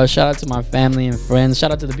my girl. Shout out to my family and friends.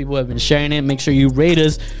 Shout out to the people who have been sharing it. Make sure you rate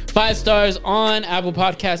us 5 stars on Apple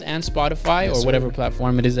Podcasts and Spotify or whatever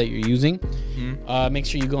platform it is that you're using. Make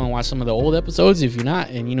sure you go and watch some of the old episodes if you're not,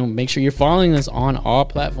 and make sure you're following us on all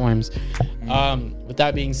platforms. With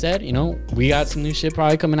that being said, we got some new shit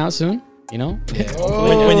probably coming out soon. Yeah.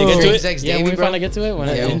 When you get to it? Sex Yeah, Davey, when we bro. finally get to it,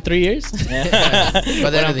 Yeah. in 3 years. By the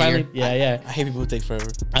When end I'm of the year. Yeah. I hate people who take forever.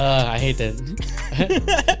 I hate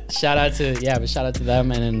that. Shout out to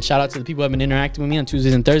them, and then shout out to the people who have been interacting with me on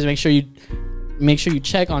Tuesdays and Thursdays. Make sure you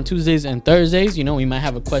check on Tuesdays and Thursdays. We might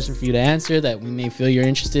have a question for you to answer that we may feel you're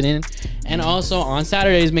interested in. And also on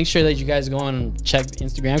Saturdays, make sure that you guys go on and check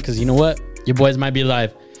Instagram, because you know what? Your boys might be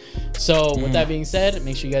live. So with that being said,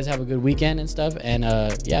 make sure you guys have a good weekend and stuff. And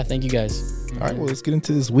thank you guys. All right, well, let's get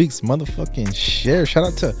into this week's motherfucking share. Shout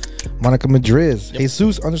out to Monica Madriz,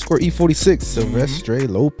 Jesus _E46, Silvestre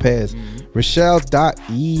Lopez,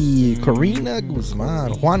 Rochelle.E, Corina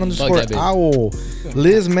Guzman, Juan that bitch. _Owl,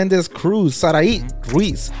 Liz Mendez Cruz, Sarai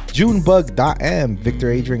Ruiz, Junebug.M,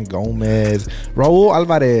 Victor Adrian Gomez, Raul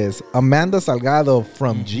Alvarez, Amanda Salgado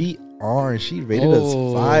from GR. She rated us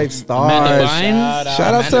 5 stars. Amanda Vines?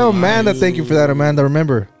 Shout out to Amanda. Thank you for that, Amanda.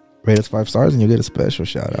 Remember, rate us 5 stars and you'll get a special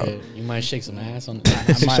shout out. Yeah, you might shake some ass on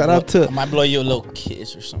Shout out to I might blow you a little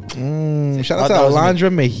kiss or something. shout out to That was me.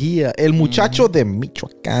 Alondra Mejia, El Muchacho de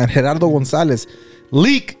Michoacán, Gerardo González,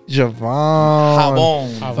 Leak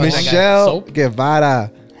Javon, Jabón. Michelle Soap?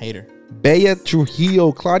 Guevara, Hater. Bella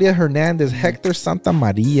Trujillo, Claudia Hernandez, Hector Santa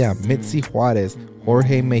Maria, Mitzi Juarez,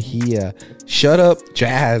 Jorge Mejia, Shut Up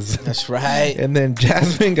Jazz, That's right. and then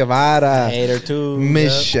Jasmine Guevara, Hater too.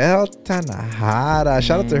 Michelle Tanahara.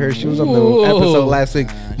 Shout out to her. She was on the Ooh. episode last week.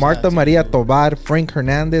 Martha out to Maria Tobar, Frank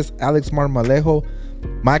Hernandez, Alex Marmalejo,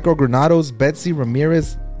 Michael Granados, Betsy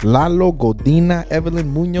Ramirez, Lalo Godina,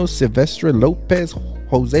 Evelyn Munoz, Silvestre Lopez,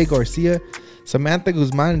 Jose Garcia, Samantha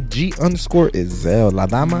Guzman, G_Izel, La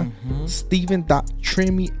Dama, Steven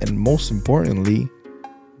Trimmy, and most importantly,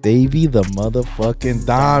 Davey the motherfucking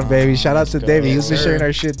Don, baby. Shout out to Davey. He was just sharing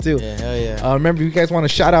our shit too. Yeah, hell yeah. Remember, if you guys want to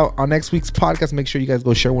shout out on next week's podcast, make sure you guys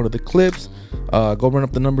go share one of the clips. Go run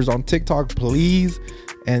up the numbers on TikTok, please.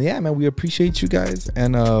 And yeah, man, we appreciate you guys,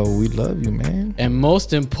 and we love you, man. And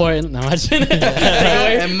most important, no, I shouldn't.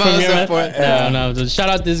 And most important, no, just shout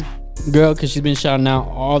out this girl because she's been shouting out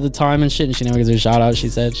all the time and shit, and she never gets her shout out. She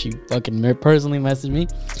said she fucking personally messaged me.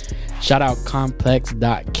 Shout out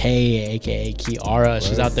complex.k, aka Kiara.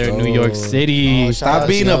 She's out there in New York City. Oh, Stop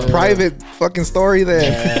being a private fucking story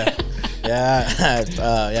there.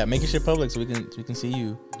 Yeah, make your shit public so we can see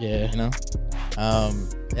you. Yeah, You know,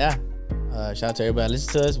 yeah. Shout out to everybody that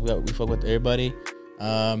listens to us. We fuck with everybody.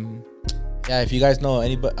 Yeah, if you guys know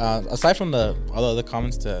anybody, aside from all the other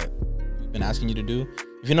comments that we've been asking you to do,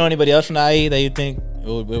 if you know anybody else from the IE that you think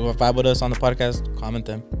will vibe with us on the podcast, comment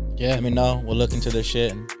them. Yeah. Let me know. We'll look into their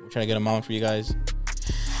shit and we'll try to get them on for you guys.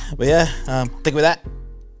 But yeah, think with that.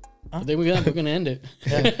 I think we're gonna end it.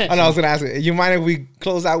 I know. I was gonna ask you mind if we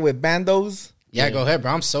close out with bandos? Yeah, go ahead,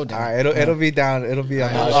 bro. I'm so down. All right, it'll be down. It'll be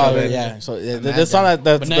on. Yeah. So the song that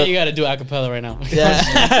But now you gotta do acapella right now.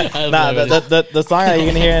 yeah. Nah, the song that you're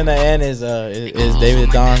gonna hear in the end is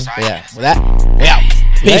David Don. But yeah. With that, yeah.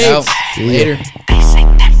 Peace. Out. Later. They say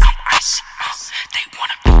that I'm icy, they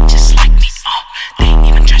wanna be just like me, they ain't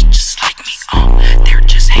even dress just like me, they're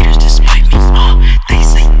just haters despite me, they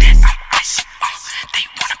say that I'm icy, they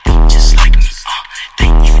wanna be just like me, they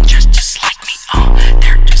ain't even dress just like me,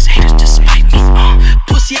 they're just haters despite me,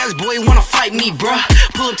 pussy ass boy wanna fight me, bruh,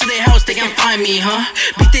 pull up to their house, they can find me,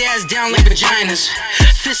 beat their ass down like vaginas,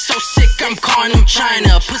 fist so sick, I'm calling them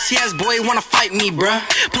China, pussy ass boy wanna fight me, bruh,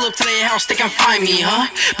 pull up to their house, they can find me,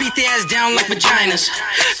 beat their ass down like vaginas,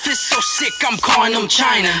 fist so sick, I'm calling them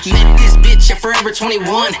China, met this bitch at Forever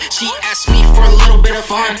 21, she asked me for a little bit of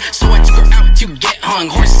fun, so I took her out to get hung,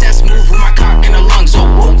 horse ass move with my cock in her lungs, oh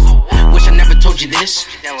whoa, wish I never told you this,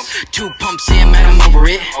 2 pumps in, man, I'm over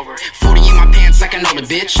it, 40 in my pants like I know the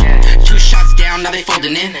bitch, 2 shots down, now they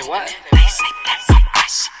folding in, they say that I'm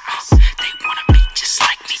icy, they wanna be just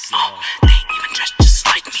like me, they ain't even dress just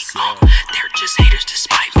like me, they're just haters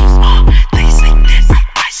despite me, they say that I'm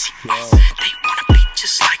icy, they wanna be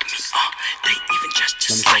just like me, they ain't even dress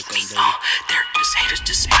just like me, they're just haters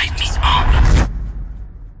despite me,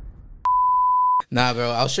 Nah,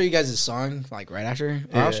 bro. I'll show you guys this song like right after.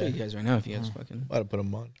 Or I'll show you guys right now if you guys fucking. Gotta put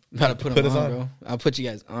them on. Gotta put Put them us on, on. bro. I'll put you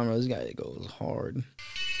guys on, bro. This guy goes hard.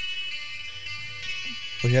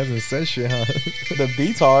 Well, he hasn't said shit, huh? the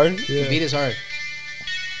beat's hard. The beat is hard.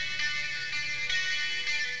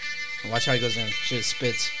 Watch how he goes in. Shit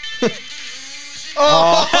spits.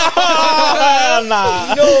 Nah.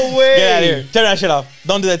 No way. Get out of here. Turn that shit off.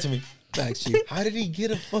 Don't do that to me. Thanks, Chief. How did he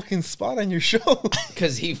get a fucking spot on your show?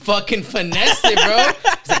 Because he fucking finessed it, bro.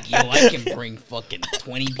 He's like, yo, I can bring fucking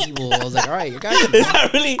 20 people. I was like, all right, you got it. It's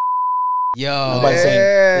not really. Yo, Nobody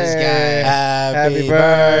saying, this guy. Happy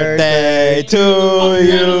birthday to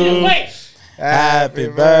you. Happy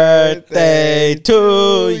birthday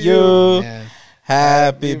to you. Man.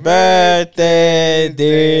 Happy birthday,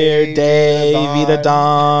 dear Davey the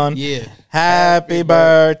Don. Yeah. Happy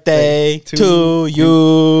birthday to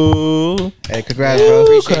you. Hey, congrats, bro.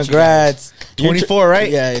 Appreciate you Congrats. 24, right?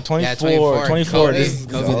 Yeah, 24. Yeah, 24. 24. COVID. This,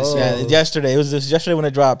 COVID. yeah, yesterday. It was this yesterday when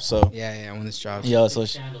it dropped. So Yeah, when this drops. yo, so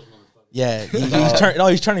yeah, he's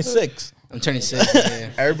turning 6. I'm turning 6. Yeah.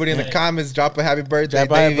 Everybody in the comments, drop a happy birthday,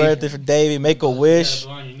 Happy Davey. birthday for Davey. Make a wish.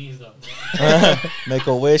 Make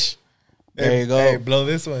a wish. There you go. Hey, blow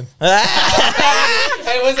this one. Hey,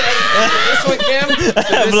 what's that? This one, Cam?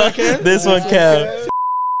 This one, Cam? This one, Kev.